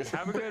 You can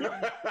have a good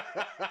one.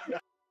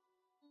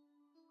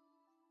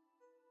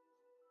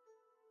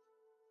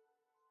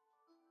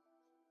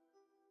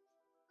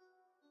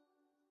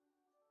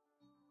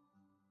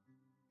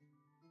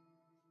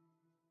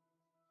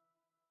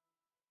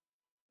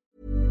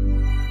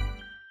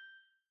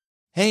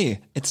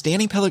 Hey, it's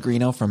Danny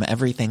Pellegrino from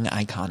Everything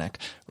Iconic.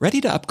 Ready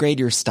to upgrade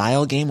your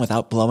style game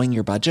without blowing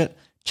your budget?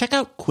 Check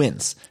out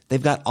Quince.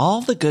 They've got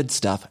all the good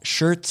stuff,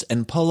 shirts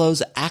and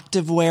polos,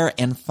 activewear,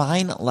 and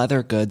fine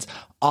leather goods,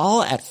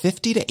 all at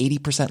 50 to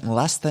 80%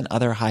 less than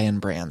other high-end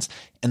brands.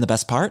 And the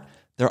best part?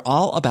 They're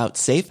all about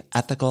safe,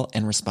 ethical,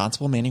 and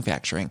responsible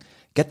manufacturing.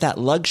 Get that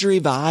luxury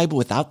vibe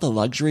without the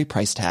luxury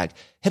price tag.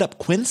 Hit up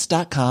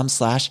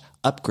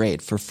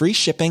quince.com/upgrade for free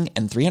shipping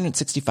and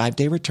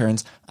 365-day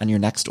returns on your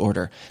next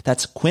order.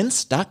 That's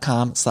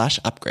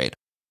quince.com/upgrade.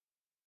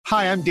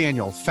 Hi, I'm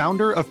Daniel,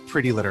 founder of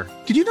Pretty Litter.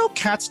 Did you know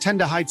cats tend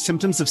to hide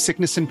symptoms of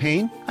sickness and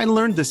pain? I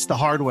learned this the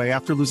hard way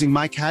after losing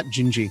my cat,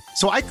 Gingy.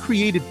 So I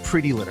created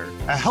Pretty Litter,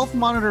 a health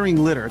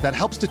monitoring litter that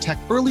helps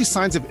detect early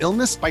signs of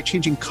illness by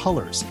changing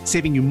colors,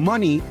 saving you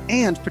money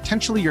and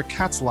potentially your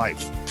cat's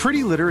life.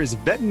 Pretty Litter is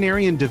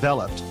veterinarian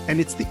developed,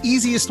 and it's the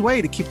easiest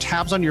way to keep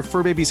tabs on your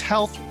fur baby's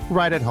health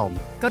right at home.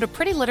 Go to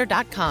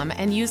prettylitter.com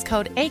and use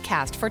code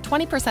ACAST for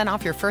 20%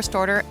 off your first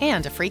order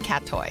and a free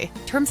cat toy.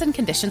 Terms and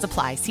conditions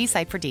apply. See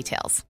site for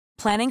details.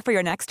 Planning for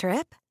your next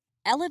trip?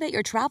 Elevate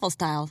your travel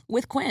style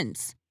with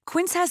Quince.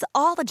 Quince has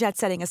all the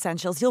jet-setting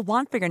essentials you'll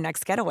want for your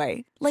next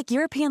getaway, like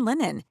European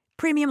linen,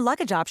 premium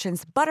luggage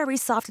options, buttery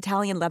soft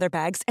Italian leather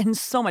bags, and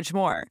so much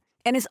more.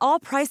 And is all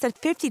priced at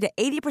 50 to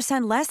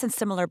 80% less than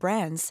similar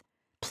brands.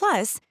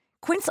 Plus,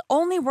 Quince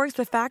only works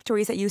with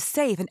factories that use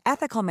safe and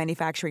ethical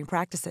manufacturing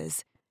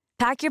practices.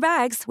 Pack your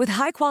bags with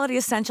high-quality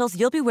essentials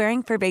you'll be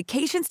wearing for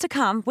vacations to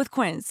come with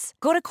Quince.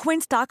 Go to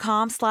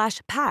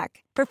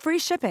quince.com/pack for free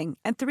shipping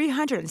and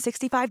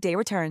 365-day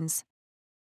returns.